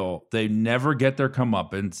stale. They never get their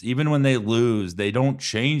comeuppance. Even when they lose, they don't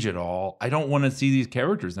change at all. I don't want to see these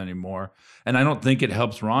characters anymore. And I don't think it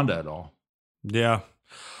helps Ronda at all. Yeah.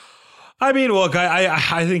 I mean, look,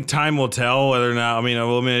 I think time will tell whether or not,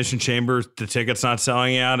 Elimination Chamber, the ticket's not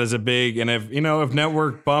selling out is a big, and if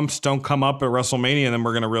network bumps don't come up at WrestleMania, then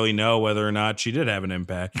we're going to really know whether or not she did have an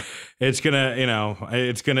impact. It's going to,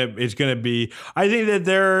 it's going to be, I think that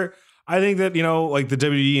the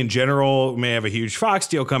WWE in general may have a huge Fox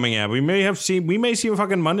deal coming out. We may see a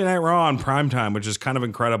fucking Monday Night Raw on primetime, which is kind of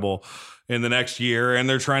incredible in the next year. And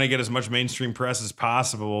they're trying to get as much mainstream press as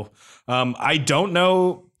possible. I don't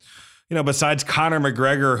know. besides Conor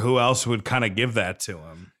McGregor, who else would kind of give that to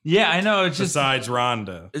him? Yeah, I know. It's just besides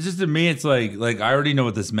Ronda. It's just to me, it's like I already know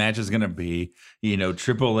what this match is gonna be.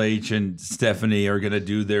 Triple H and Stephanie are gonna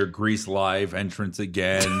do their Grease Live entrance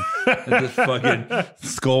again. This fucking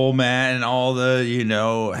skull mat and all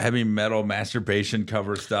the heavy metal masturbation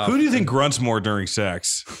cover stuff. Who do you think grunts more during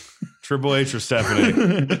sex? Triple H or Stephanie?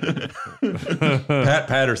 Pat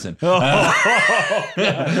Patterson. The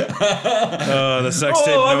sex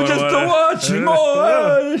tape. I'm just watching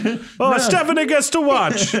more. No. Stephanie gets to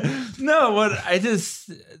watch. No,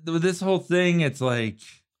 with this whole thing, it's like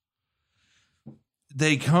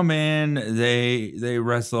they come in, they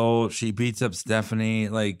wrestle, she beats up Stephanie.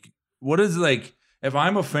 Like, what is if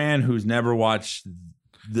I'm a fan who's never watched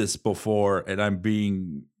this before and I'm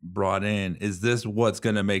being brought in, is this what's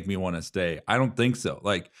going to make me want to stay? I don't think so.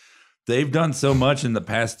 Like, they've done so much in the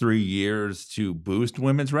past 3 years to boost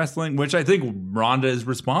women's wrestling, which I think Ronda is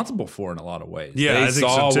responsible for in a lot of ways. Yeah, they I think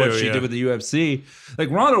saw so too, what she did with the UFC. Like,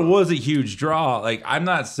 Ronda was a huge draw. Like, I'm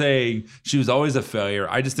not saying she was always a failure.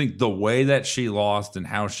 I just think the way that she lost and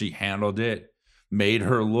how she handled it made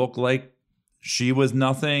her look like she was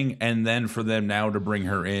nothing, and then for them now to bring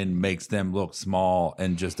her in makes them look small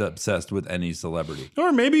and just obsessed with any celebrity.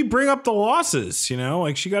 Or maybe bring up the losses,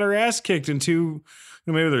 like she got her ass kicked into,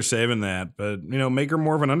 maybe they're saving that, but, make her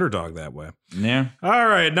more of an underdog that way. Yeah. All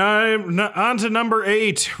right, now on to number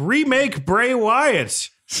 8, remake Bray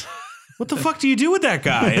Wyatt. What the fuck do you do with that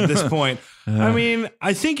guy at this point? I mean,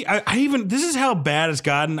 I think I even, this is how bad it's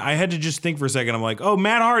gotten. I had to just think for a second. I'm like, oh,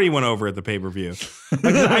 Matt Hardy went over at the pay-per-view.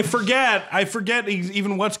 I forget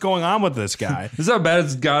even what's going on with this guy. This is how bad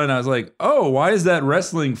it's gotten. I was like, oh, why is that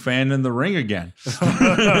wrestling fan in the ring again?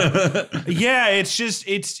 Yeah, it's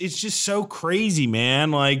just so crazy,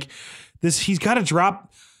 man. Like this, he's got to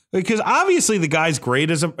drop, because obviously the guy's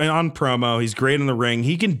great on promo. He's great in the ring.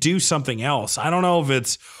 He can do something else. I don't know if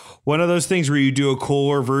it's one of those things where you do a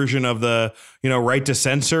cooler version of the, right to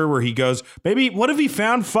censor, where he goes, maybe what if he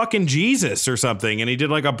found fucking Jesus or something and he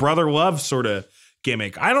did like a brother love sort of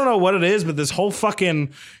gimmick. I don't know what it is, but this whole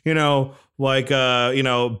fucking, bad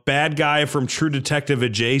guy from True Detective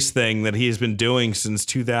Jace thing that he has been doing since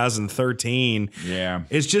 2013. Yeah.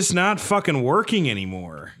 It's just not fucking working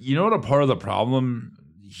anymore. You know what a part of the problem?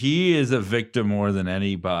 He is a victim more than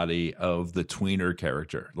anybody of the tweener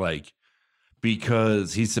character. Like,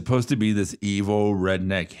 because he's supposed to be this evil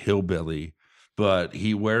redneck hillbilly, but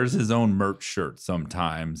he wears his own merch shirt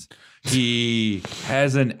sometimes. He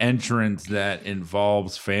has an entrance that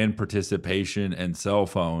involves fan participation and cell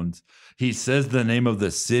phones. He says the name of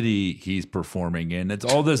the city he's performing in. It's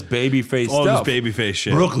all this babyface stuff. All this babyface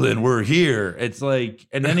shit. Brooklyn, we're here. It's like,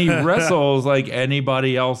 and then he wrestles like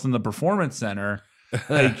anybody else in the performance center.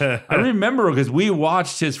 Like, I remember because we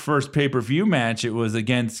watched his first pay-per-view match. It was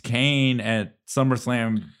against Kane at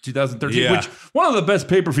SummerSlam 2013, which one of the best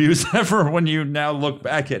pay-per-views ever when you now look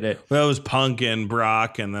back at it. Well, it was Punk and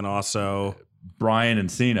Brock, and then also Bryan and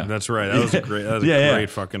Cena. That's right. That was a great, great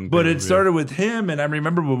fucking But pay-per-view. it started with him, and I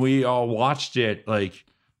remember when we all watched it, like,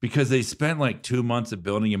 because they spent like 2 months of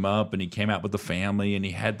building him up, and he came out with the family, and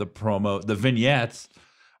he had the promo, the vignettes.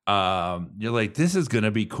 You're like, this is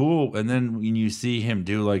gonna be cool, and then when you see him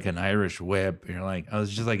do like an Irish whip, you're like, oh,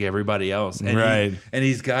 it's just like everybody else, and right? And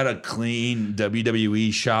he's got a clean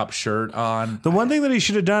WWE shop shirt on. The one thing that he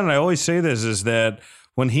should have done, and I always say this, is that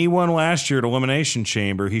when he won last year at Elimination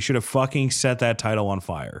Chamber, he should have fucking set that title on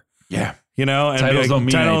fire. Yeah. And titles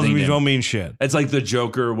don't mean shit. It's like the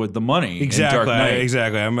Joker with the money. Exactly. In Dark Knight.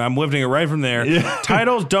 Exactly. I'm lifting it right from there. Yeah.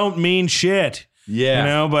 Titles don't mean shit.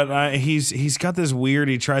 Yeah, but he's got this weird.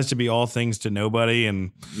 He tries to be all things to nobody,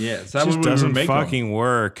 and it just doesn't fucking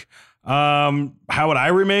work. How would I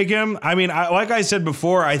remake him? I mean, like I said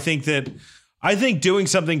before, I think doing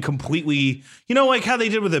something completely, like how they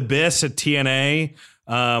did with Abyss at TNA.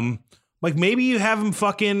 Like maybe you have him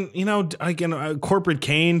fucking, like in a corporate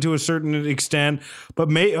Kane to a certain extent,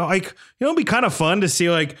 but it'd be kind of fun to see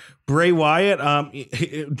like Bray Wyatt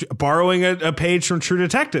borrowing a page from True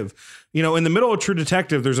Detective. In the middle of True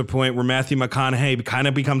Detective, there's a point where Matthew McConaughey kind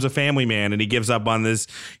of becomes a family man and he gives up on this,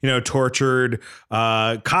 tortured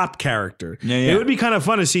cop character. Yeah. It would be kind of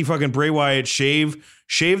fun to see fucking Bray Wyatt shave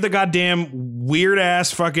the goddamn weird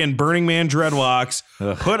ass fucking Burning Man dreadlocks,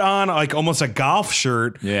 put on like almost a golf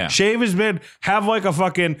shirt, shave his beard, have like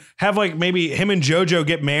maybe him and JoJo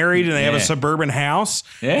get married and they have a suburban house.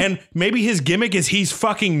 Yeah. And maybe his gimmick is he's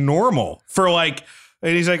fucking normal for like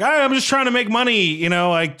And he's like, I'm just trying to make money, you know,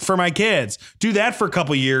 like for my kids. Do that for a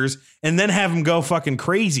couple years and then have him go fucking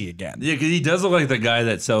crazy again. Yeah, because he does look like the guy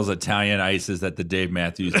that sells Italian ices at the Dave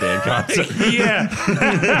Matthews Band concert. Yeah.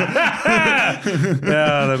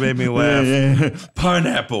 Yeah, that made me laugh.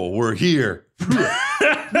 Pineapple, we're here. What's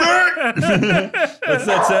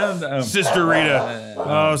that sound? Sister Rita.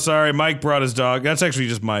 Oh, sorry. Mike brought his dog. That's actually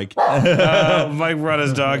just Mike. Mike brought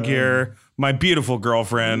his dog here. My beautiful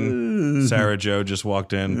girlfriend, Sarah Jo, just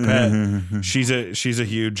walked in. Pat, she's a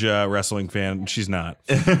huge wrestling fan. She's not.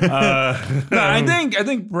 No, I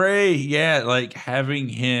think Bray, like having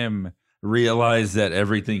him realize that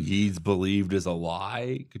everything he's believed is a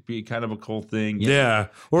lie could be kind of a cool thing. Yeah.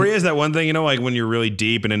 Or he has that one thing, you know, like when you're really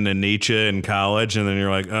deep and into Nietzsche in college and then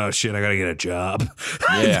you're like, oh shit, I gotta get a job.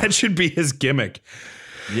 Yeah. That should be his gimmick.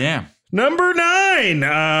 Yeah. Number 9.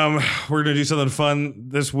 We're gonna do something fun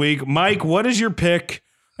this week. Mike, what is your pick?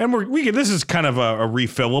 And this is kind of a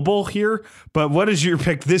refillable here, but what is your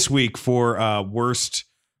pick this week for worst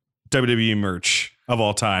WWE merch of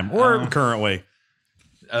all time or currently?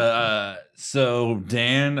 So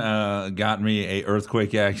Dan got me a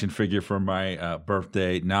Earthquake action figure for my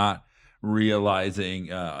birthday, not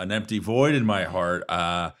realizing an empty void in my heart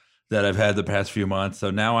that I've had the past few months.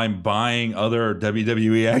 So now I'm buying other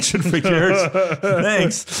WWE action figures.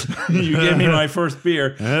 Thanks. You gave me my first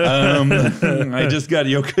beer. I just got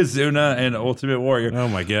Yokozuna and Ultimate Warrior. Oh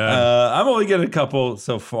my God. I'm only getting a couple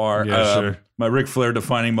so far. Yeah, sure. My Ric Flair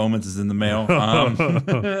defining moments is in the mail.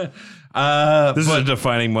 This is a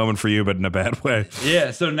defining moment for you, but in a bad way.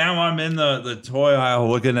 Yeah, so now I'm in the toy aisle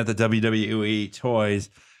looking at the WWE toys,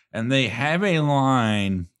 and they have a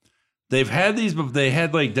line. They've had these, but they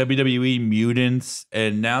had like WWE mutants,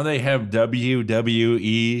 and now they have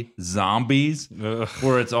WWE zombies,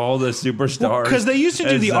 where it's all the superstars. Because they used to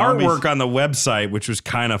do the zombies. artwork on the website, which was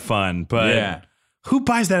kind of fun. But who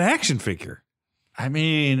buys that action figure? I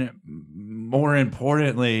mean, more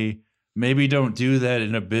importantly, maybe don't do that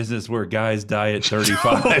in a business where guys die at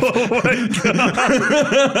 35. Oh my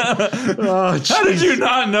God. How did you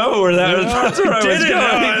not know where that was? That's where I was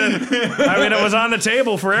going. I mean, it was on the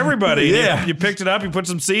table for everybody. Yeah. You picked it up, you put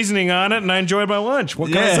some seasoning on it, and I enjoyed my lunch.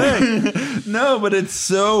 What can I say? No, but it's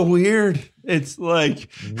so weird. It's like,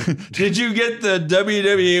 did you get the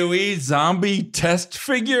WWE zombie test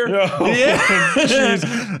figure? Oh, yeah.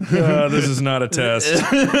 This is not a test.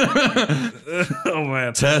 Oh,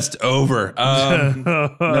 man. Test over.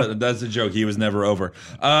 No, that's a joke. He was never over.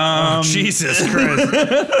 Jesus Christ.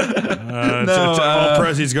 All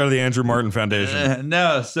proceeds go to the Andrew Martin Foundation.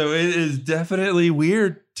 No, so it is definitely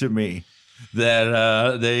weird to me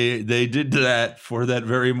that they did that for that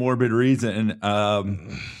very morbid reason.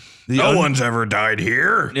 No one's ever died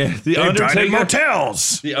here. Yeah, They've died in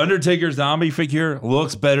motels. The Undertaker zombie figure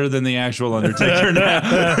looks better than the actual Undertaker now.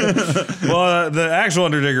 Well, the actual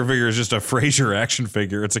Undertaker figure is just a Frazier action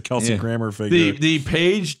figure. It's a Kelsey Grammer figure. The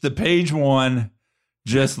Paige one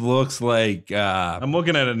just looks like I'm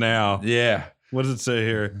looking at it now. Yeah. What does it say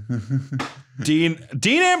here? Dean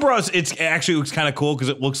Ambrose. It actually looks kind of cool because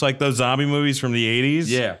it looks like those zombie movies from the 80s.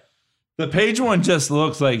 Yeah. The Paige one just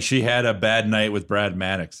looks like she had a bad night with Brad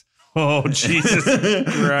Maddox. Oh, Jesus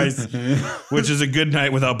Christ. Which is a good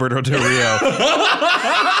night with Alberto Del Rio.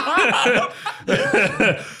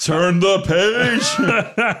 Turn the page.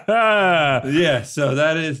 Yeah, so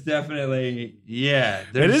that is definitely,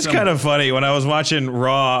 It is kind of funny. When I was watching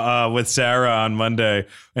Raw with Sarah on Monday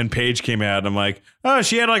and Paige came out, and I'm like, oh,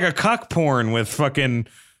 she had like a cuck porn with fucking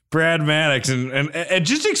Brad Maddox and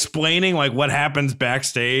just explaining like what happens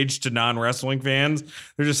backstage to non-wrestling fans.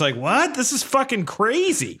 They're just like, what? This is fucking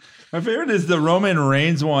crazy. My favorite is the Roman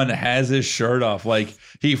Reigns one has his shirt off. Like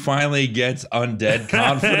he finally gets undead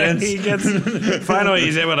confidence. Finally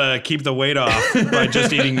he's able to keep the weight off by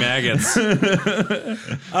just eating maggots.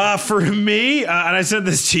 For me, and I said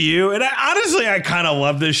this to you, and honestly, I kind of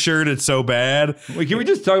love this shirt. It's so bad. Wait, can we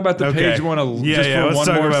just talk about the Paige one just for let's one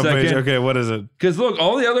talk more about second? Paige. Okay, what is it? Because look,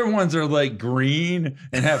 all the other ones are like green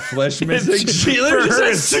and have flesh missing. She For literally her,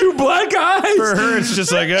 has two black eyes. For her, it's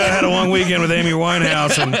just like, I had a long weekend with Amy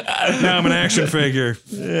Winehouse, and now I'm an action figure.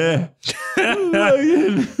 Yeah.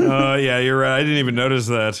 Yeah, you're right. I didn't even notice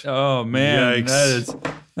that. Oh man, Yikes.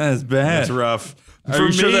 that is bad. That's rough. Are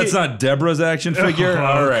you sure that's not Deborah's action figure?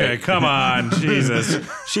 All right. Okay, come on. Jesus.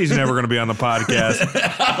 She's never going to be on the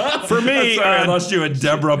podcast. For me, Sorry, I lost you a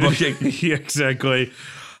Deborah booking. Yeah, exactly.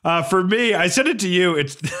 For me, I sent it to you.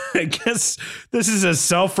 I guess this is a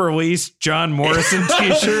self-released John Morrison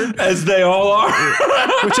t-shirt. As they all are.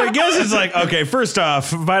 Which I guess is like, okay, first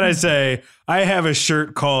off, might I say, I have a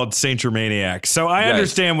shirt called Saint Germaniac, so I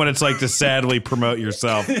understand what it's like to sadly promote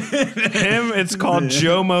yourself. Him, it's called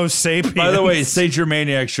Jomo Sapiens. By the way, Saint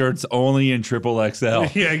Germaniac shirts only in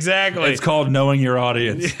XXL. Yeah, exactly. It's called Knowing Your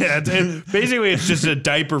Audience. Yeah, basically, it's just a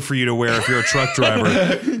diaper for you to wear if you're a truck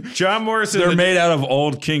driver. John Morrison. They're made out of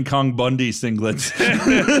old King Kong Bundy singlets.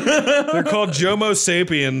 They're called Jomo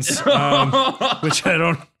Sapiens, which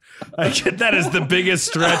I get that as the biggest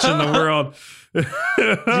stretch in the world. Do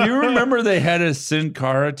you remember they had a Sin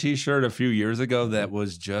Cara t-shirt a few years ago that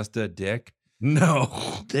was just a dick? No.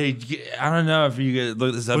 I don't know if you could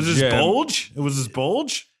look this up. Was this bulge? It was this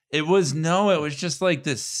bulge? It was just like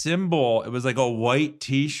this symbol. It was like a white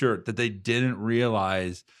t-shirt that they didn't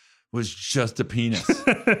realize was just a penis.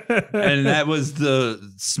 And that was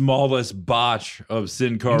the smallest botch of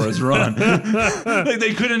Sin Cara's run. Like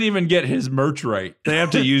they couldn't even get his merch right.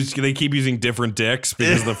 They keep using different dicks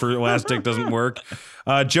because the last dick doesn't work.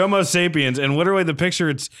 Jomo Sapiens, and literally the picture,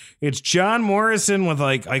 it's John Morrison with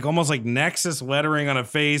like almost like Nexus lettering on a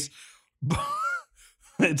face.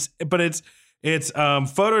 It's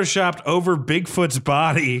photoshopped over Bigfoot's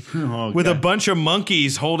body with a bunch of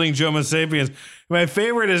monkeys holding Jomo Sapiens. My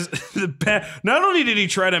favorite is not only did he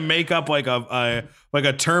try to make up like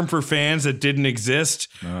a term for fans that didn't exist,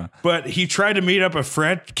 but he tried to meet up a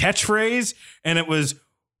catchphrase, and it was,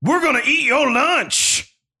 "We're gonna eat your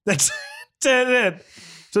lunch." That's it.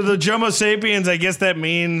 So the Jomo Sapiens, I guess that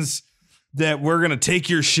means that we're gonna take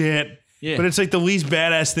your shit. Yeah. But it's like the least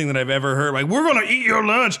badass thing that I've ever heard. Like, we're gonna eat your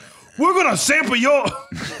lunch. We're gonna sample your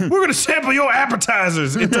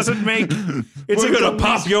appetizers. It doesn't make. We're gonna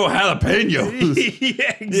pop your jalapenos.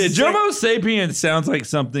 Yeah, exactly. Yeah, Jomo Sapiens sounds like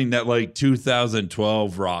something that like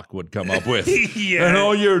 2012 Rock would come up with. Yeah, and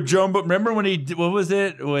all your jumbo. Remember when what was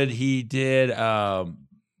it when he did?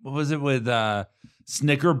 What was it with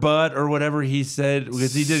Snicker Butt or whatever he said?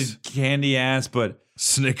 Because he did Candy Ass, but.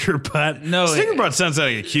 Snicker Butt? No. Snicker Butt sounds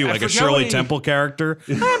like a Shirley Temple character.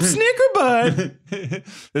 I'm Snicker Butt.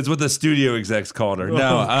 That's what the studio execs called her.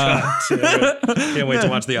 No. Can't wait to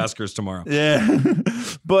watch the Oscars tomorrow. Yeah.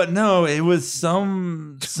 But no, it was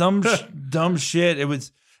some dumb shit. It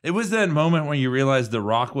was that moment when you realized The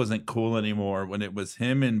Rock wasn't cool anymore, when it was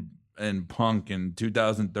him and Punk in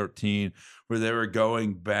 2013, where they were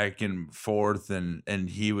going back and forth and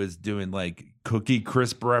he was doing like Cookie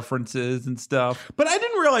Crisp references and stuff. But I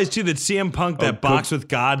didn't realize too that CM Punk, that box with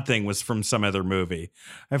God thing, was from some other movie.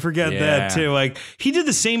 I forget that too. Like he did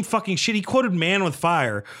the same fucking shit. He quoted Man with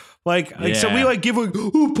Fire. So we give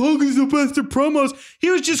Punk is the best of promos.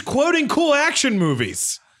 He was just quoting cool action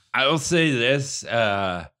movies. I will say this,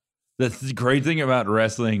 the great thing about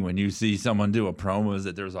wrestling when you see someone do a promo is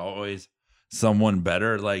that there's always someone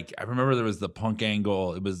better. Like I remember there was the Punk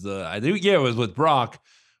angle. It was it was with Brock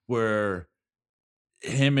where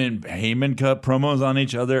him and Heyman cut promos on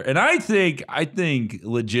each other. And I think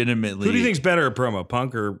legitimately. Who do you think's better at promo,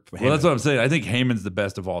 Punk or Heyman? Well, that's what I'm saying. I think Heyman's the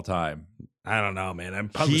best of all time. I don't know, man.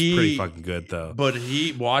 Punk was pretty fucking good, though. But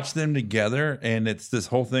he watched them together, and it's this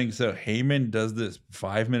whole thing. So Heyman does this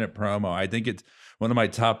 5-minute promo. I think it's one of my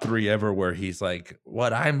top 3 ever, where he's like,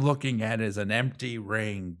 "What I'm looking at is an empty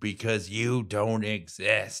ring because you don't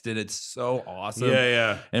exist." And it's so awesome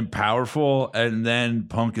and powerful. And then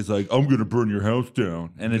Punk is like, "I'm going to burn your house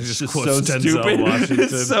down." And it's just so stupid.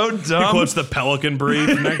 It's so dumb. He quotes the Pelican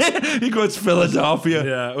Brief next. He quotes Philadelphia.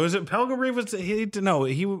 Yeah. Was it Pelican Brief?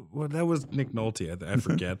 That was Nick Nolte. I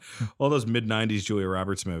forget. All those mid-90s Julia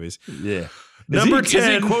Roberts movies. Yeah. Number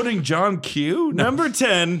 10. Is he quoting John Q? No. Number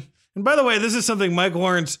 10. And by the way, this is something Mike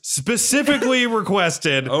Lawrence specifically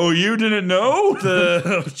requested. Oh, you didn't know?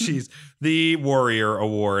 The Warrior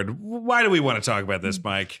Award. Why do we want to talk about this,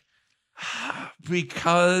 Mike?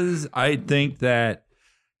 Because I think that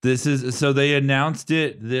this is, so they announced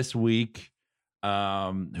it this week,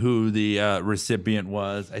 who the recipient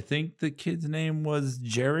was. I think the kid's name was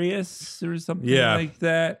Jarius or something like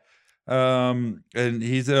that. And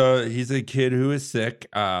he's a kid who is sick.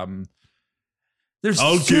 I'll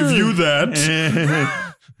give you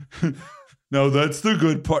that. No, that's the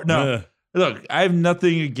good part. No, look, I have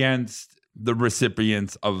nothing against the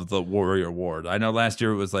recipients of the Warrior Award. I know last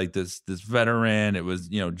year it was like this veteran. It was,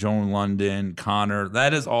 Joan London, Connor.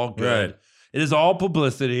 That is all good. Right. It is all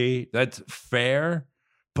publicity. That's fair.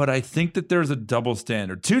 But I think that there's a double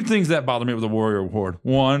standard. 2 things that bother me with the Warrior Award.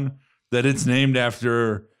 One, that it's named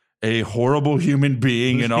after a horrible human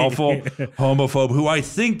being, an awful homophobe, who I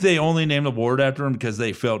think they only named the award after him because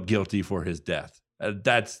they felt guilty for his death.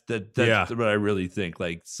 That's what I really think.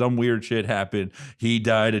 Like, some weird shit happened. He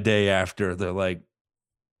died a day after. They're like,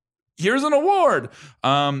 here's an award.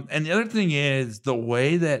 And the other thing is the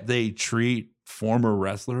way that they treat former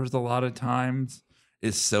wrestlers a lot of times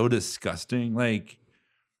is so disgusting. Like,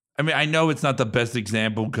 I mean, I know it's not the best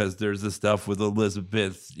example because there's the stuff with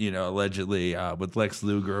Elizabeth, allegedly with Lex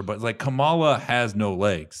Luger, but like Kamala has no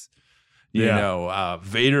legs.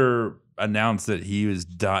 Vader announced that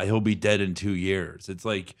he'll be dead in 2 years. It's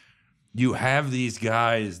like you have these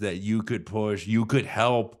guys that you could push, you could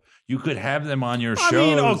help, you could have them on your shows. I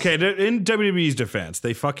mean, okay, in WWE's defense,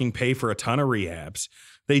 they fucking pay for a ton of rehabs.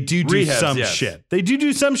 They do some shit. They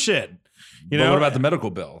do some shit. But what about the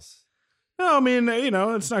medical bills? No, I mean,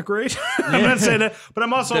 it's not great. I'm not saying that, but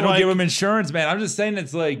I'm also they don't give them insurance, man. I'm just saying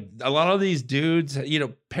it's like a lot of these dudes,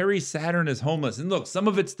 Perry Saturn is homeless. And look, some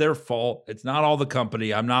of it's their fault. It's not all the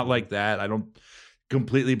company. I'm not like that. I don't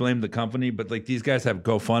completely blame the company, but like these guys have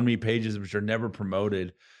GoFundMe pages, which are never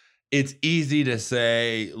promoted. It's easy to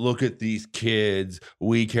say, look at these kids.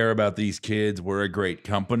 We care about these kids. We're a great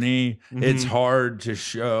company. Mm-hmm. It's hard to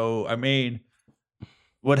show. I mean,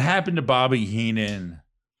 what happened to Bobby Heenan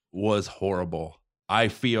was horrible. I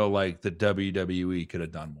feel like the WWE could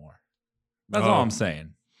have done more. That's all I'm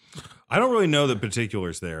saying. I don't really know the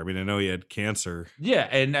particulars there. I mean, I know he had cancer. Yeah,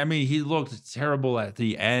 and I mean, he looked terrible at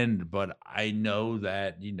the end, but I know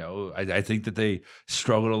that, I think that they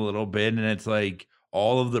struggled a little bit, and it's like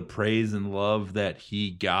all of the praise and love that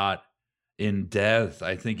he got in death,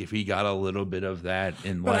 I think if he got a little bit of that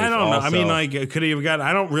in life, I don't know. I mean, like, could he have got?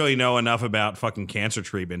 I don't really know enough about fucking cancer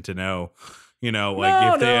treatment to know.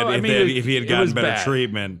 If he had gotten better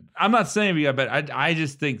treatment. I'm not saying he got better. I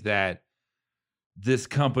just think that this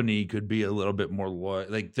company could be a little bit more loyal.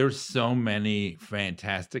 Like, there's so many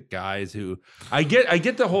fantastic guys who I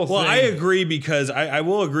get the whole thing. Well, I agree because I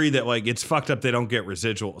will agree that like it's fucked up they don't get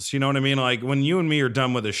residuals. You know what I mean? Like when you and me are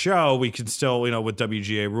done with a show, we can still, with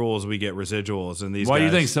WGA rules, we get residuals. And why do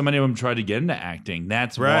you think so many of them tried to get into acting?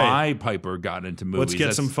 That's why Piper got into movies. Let's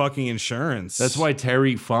get some fucking insurance. That's why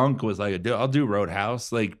Terry Funk was like, I'll do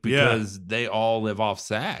Roadhouse, like because they all live off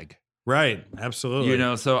SAG. Right,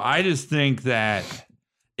 absolutely. So I just think that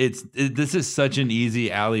this is such an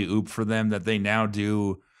easy alley oop for them that they now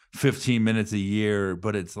do 15 minutes a year,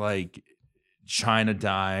 but it's like China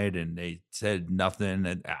died and they said nothing.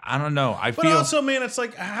 And I don't know. But also, man, it's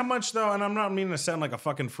like how much though, and I'm not meaning to sound like a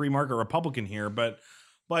fucking free market Republican here, but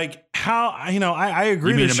like how I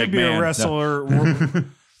agree there should be a wrestler. No.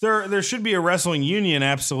 There should be a wrestling union,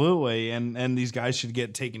 absolutely, and these guys should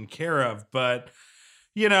get taken care of, but.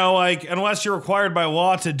 Like unless you're required by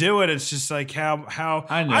law to do it, it's just like how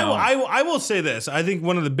I know. I will say this. I think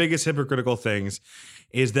one of the biggest hypocritical things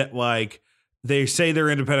is that like they say they're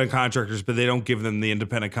independent contractors, but they don't give them the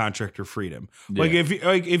independent contractor freedom. Yeah. Like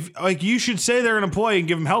if you should say they're an employee and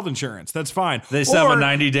give them health insurance, that's fine. They still have a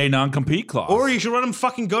 90-day non-compete clause. Or you should let them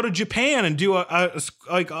fucking go to Japan and do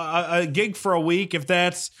a gig for a week if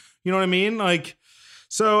that's what I mean, like.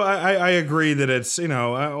 So I agree that it's,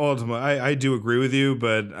 ultimately, I do agree with you,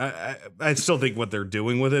 but I still think what they're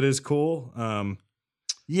doing with it is cool.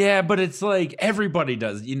 Yeah, but it's like everybody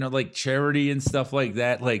does, like charity and stuff like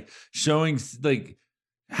that, like showing, like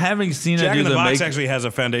having Cena Jack in the Box actually has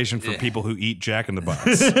a foundation for people who eat Jack in the Box.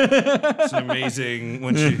 It's amazing.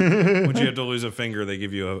 Once you have to lose a finger, they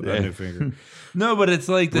give you a new finger. No, but it's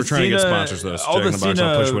like we're trying to get sponsors though. Jack in the Box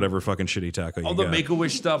will push whatever fucking shitty taco you got. All the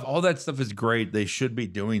Make-A-Wish stuff, all that stuff is great. They should be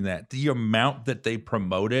doing that. The amount that they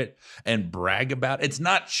promote it and brag about it's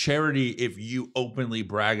not charity if you openly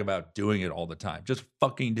brag about doing it all the time. Just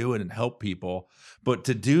fucking do it and help people. But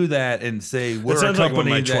to do that and say we're a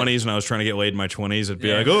company like in my 20s when I was trying to get laid in my 20s, it'd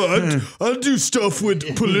be like, I do stuff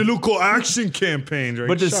with political action campaigns. Right?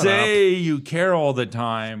 But to say you care all the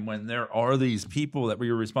time when there are these people that were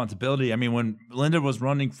your responsibility. I mean, when Linda was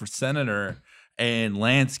running for senator and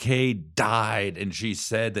Lance Cade died and she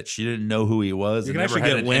said that she didn't know who he was. You can actually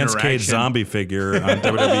get Lance Cade's zombie figure on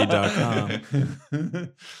WWE.com.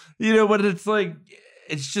 But it's like,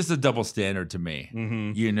 it's just a double standard to me.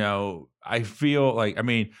 Mm-hmm. I feel like, I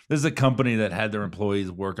mean, this is a company that had their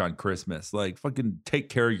employees work on Christmas. Like, fucking take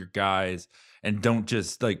care of your guys and don't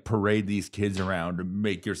just like parade these kids around to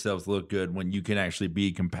make yourselves look good when you can actually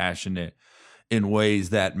be compassionate in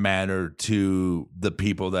ways that matter to the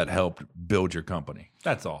people that helped build your company.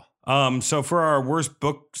 That's all. So for our worst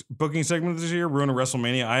booking segment this year, Ruin of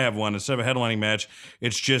WrestleMania, I have one. Instead of a headlining match,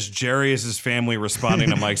 it's just Jarius's family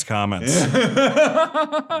responding to Mike's comments.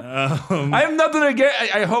 I have nothing to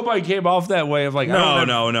get. I hope I came off that way of like, no, I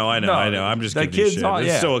know. I'm just kidding.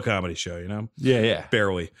 It's still a comedy show, Yeah.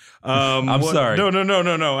 Barely. I'm sorry. No.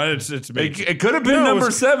 It's me. It could have been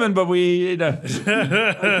number 7, but we.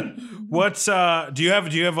 What's do you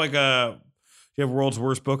have like a world's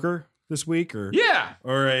worst booker this week or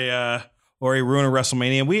or a Ruin of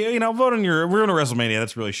WrestleMania. We, vote on your Ruin of WrestleMania.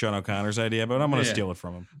 That's really Sean O'Connor's idea, but I'm going to steal it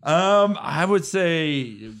from him. I would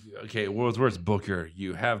say, okay, World's Worst Booker.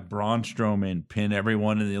 You have Braun Strowman pin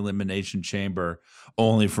everyone in the Elimination Chamber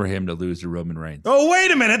only for him to lose to Roman Reigns. Oh, wait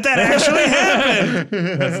a minute. That actually happened.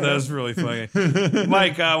 That's really funny.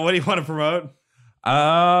 Mike, what do you want to promote?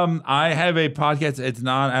 I have a podcast. It's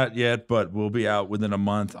not out yet, but will be out within a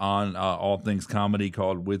month on all things comedy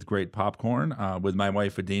called With Great Popcorn with my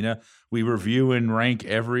wife Adina. We review and rank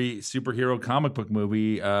every superhero comic book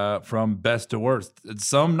movie from best to worst.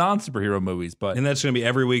 Some non-superhero movies, but and that's going to be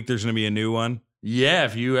every week. There's going to be a new one. Yeah,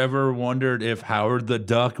 if you ever wondered if Howard the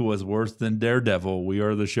Duck was worse than Daredevil, we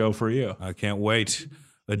are the show for you. I can't wait.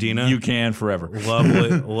 Adina, you can forever.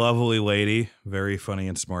 Lovely lady, very funny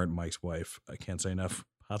and smart. Mike's wife. I can't say enough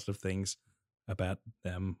positive things about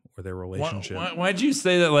them or their relationship. Why'd you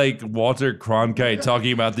say that like Walter Cronkite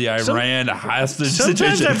talking about the Iran hostage Sometimes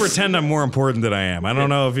situation? I pretend I'm more important than I am. I don't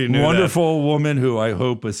know if you knew Wonderful woman who I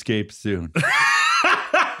hope escapes soon.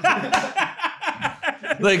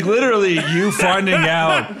 Like literally you finding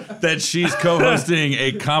out that she's co-hosting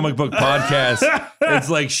a comic book podcast.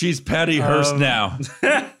 It's like she's Patty Hearst now.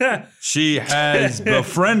 She has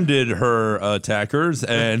befriended her attackers.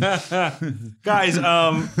 And guys,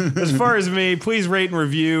 as far as me, please rate and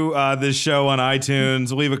review this show on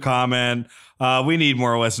iTunes. Leave a comment. We need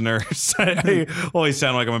more listeners. I always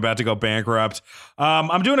sound like I'm about to go bankrupt.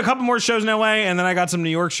 I'm doing a couple more shows in LA, and then I got some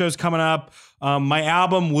New York shows coming up. My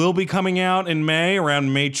album will be coming out in May,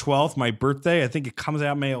 around May 12th, my birthday. I think it comes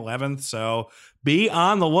out May 11th, so be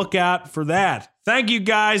on the lookout for that. Thank you,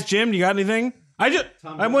 guys. Jim, you got anything?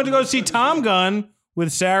 I went to go see Tom Gunn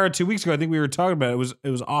with Sarah 2 weeks ago. I think we were talking about it.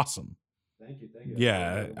 It was awesome. Thank you.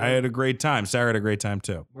 Yeah, I had a great time. Sarah had a great time,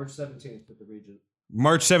 too. March 17th at the Regent.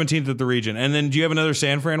 March 17th at the Region. And then do you have another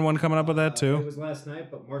San Fran one coming up with that, too? It was last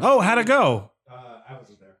night, but March... Oh, how'd it go? I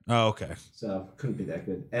wasn't there. Oh, okay. So, couldn't be that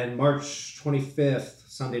good. And March 25th,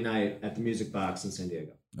 Sunday night, at the Music Box in San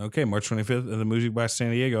Diego. Okay, March 25th at the Music Box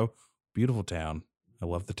San Diego. Beautiful town. I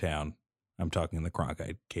love the town. I'm talking in the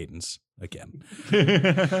Cronkite cadence again.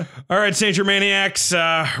 All right, Saint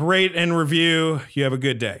Germaniacs, rate and review. You have a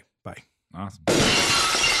good day. Bye. Awesome.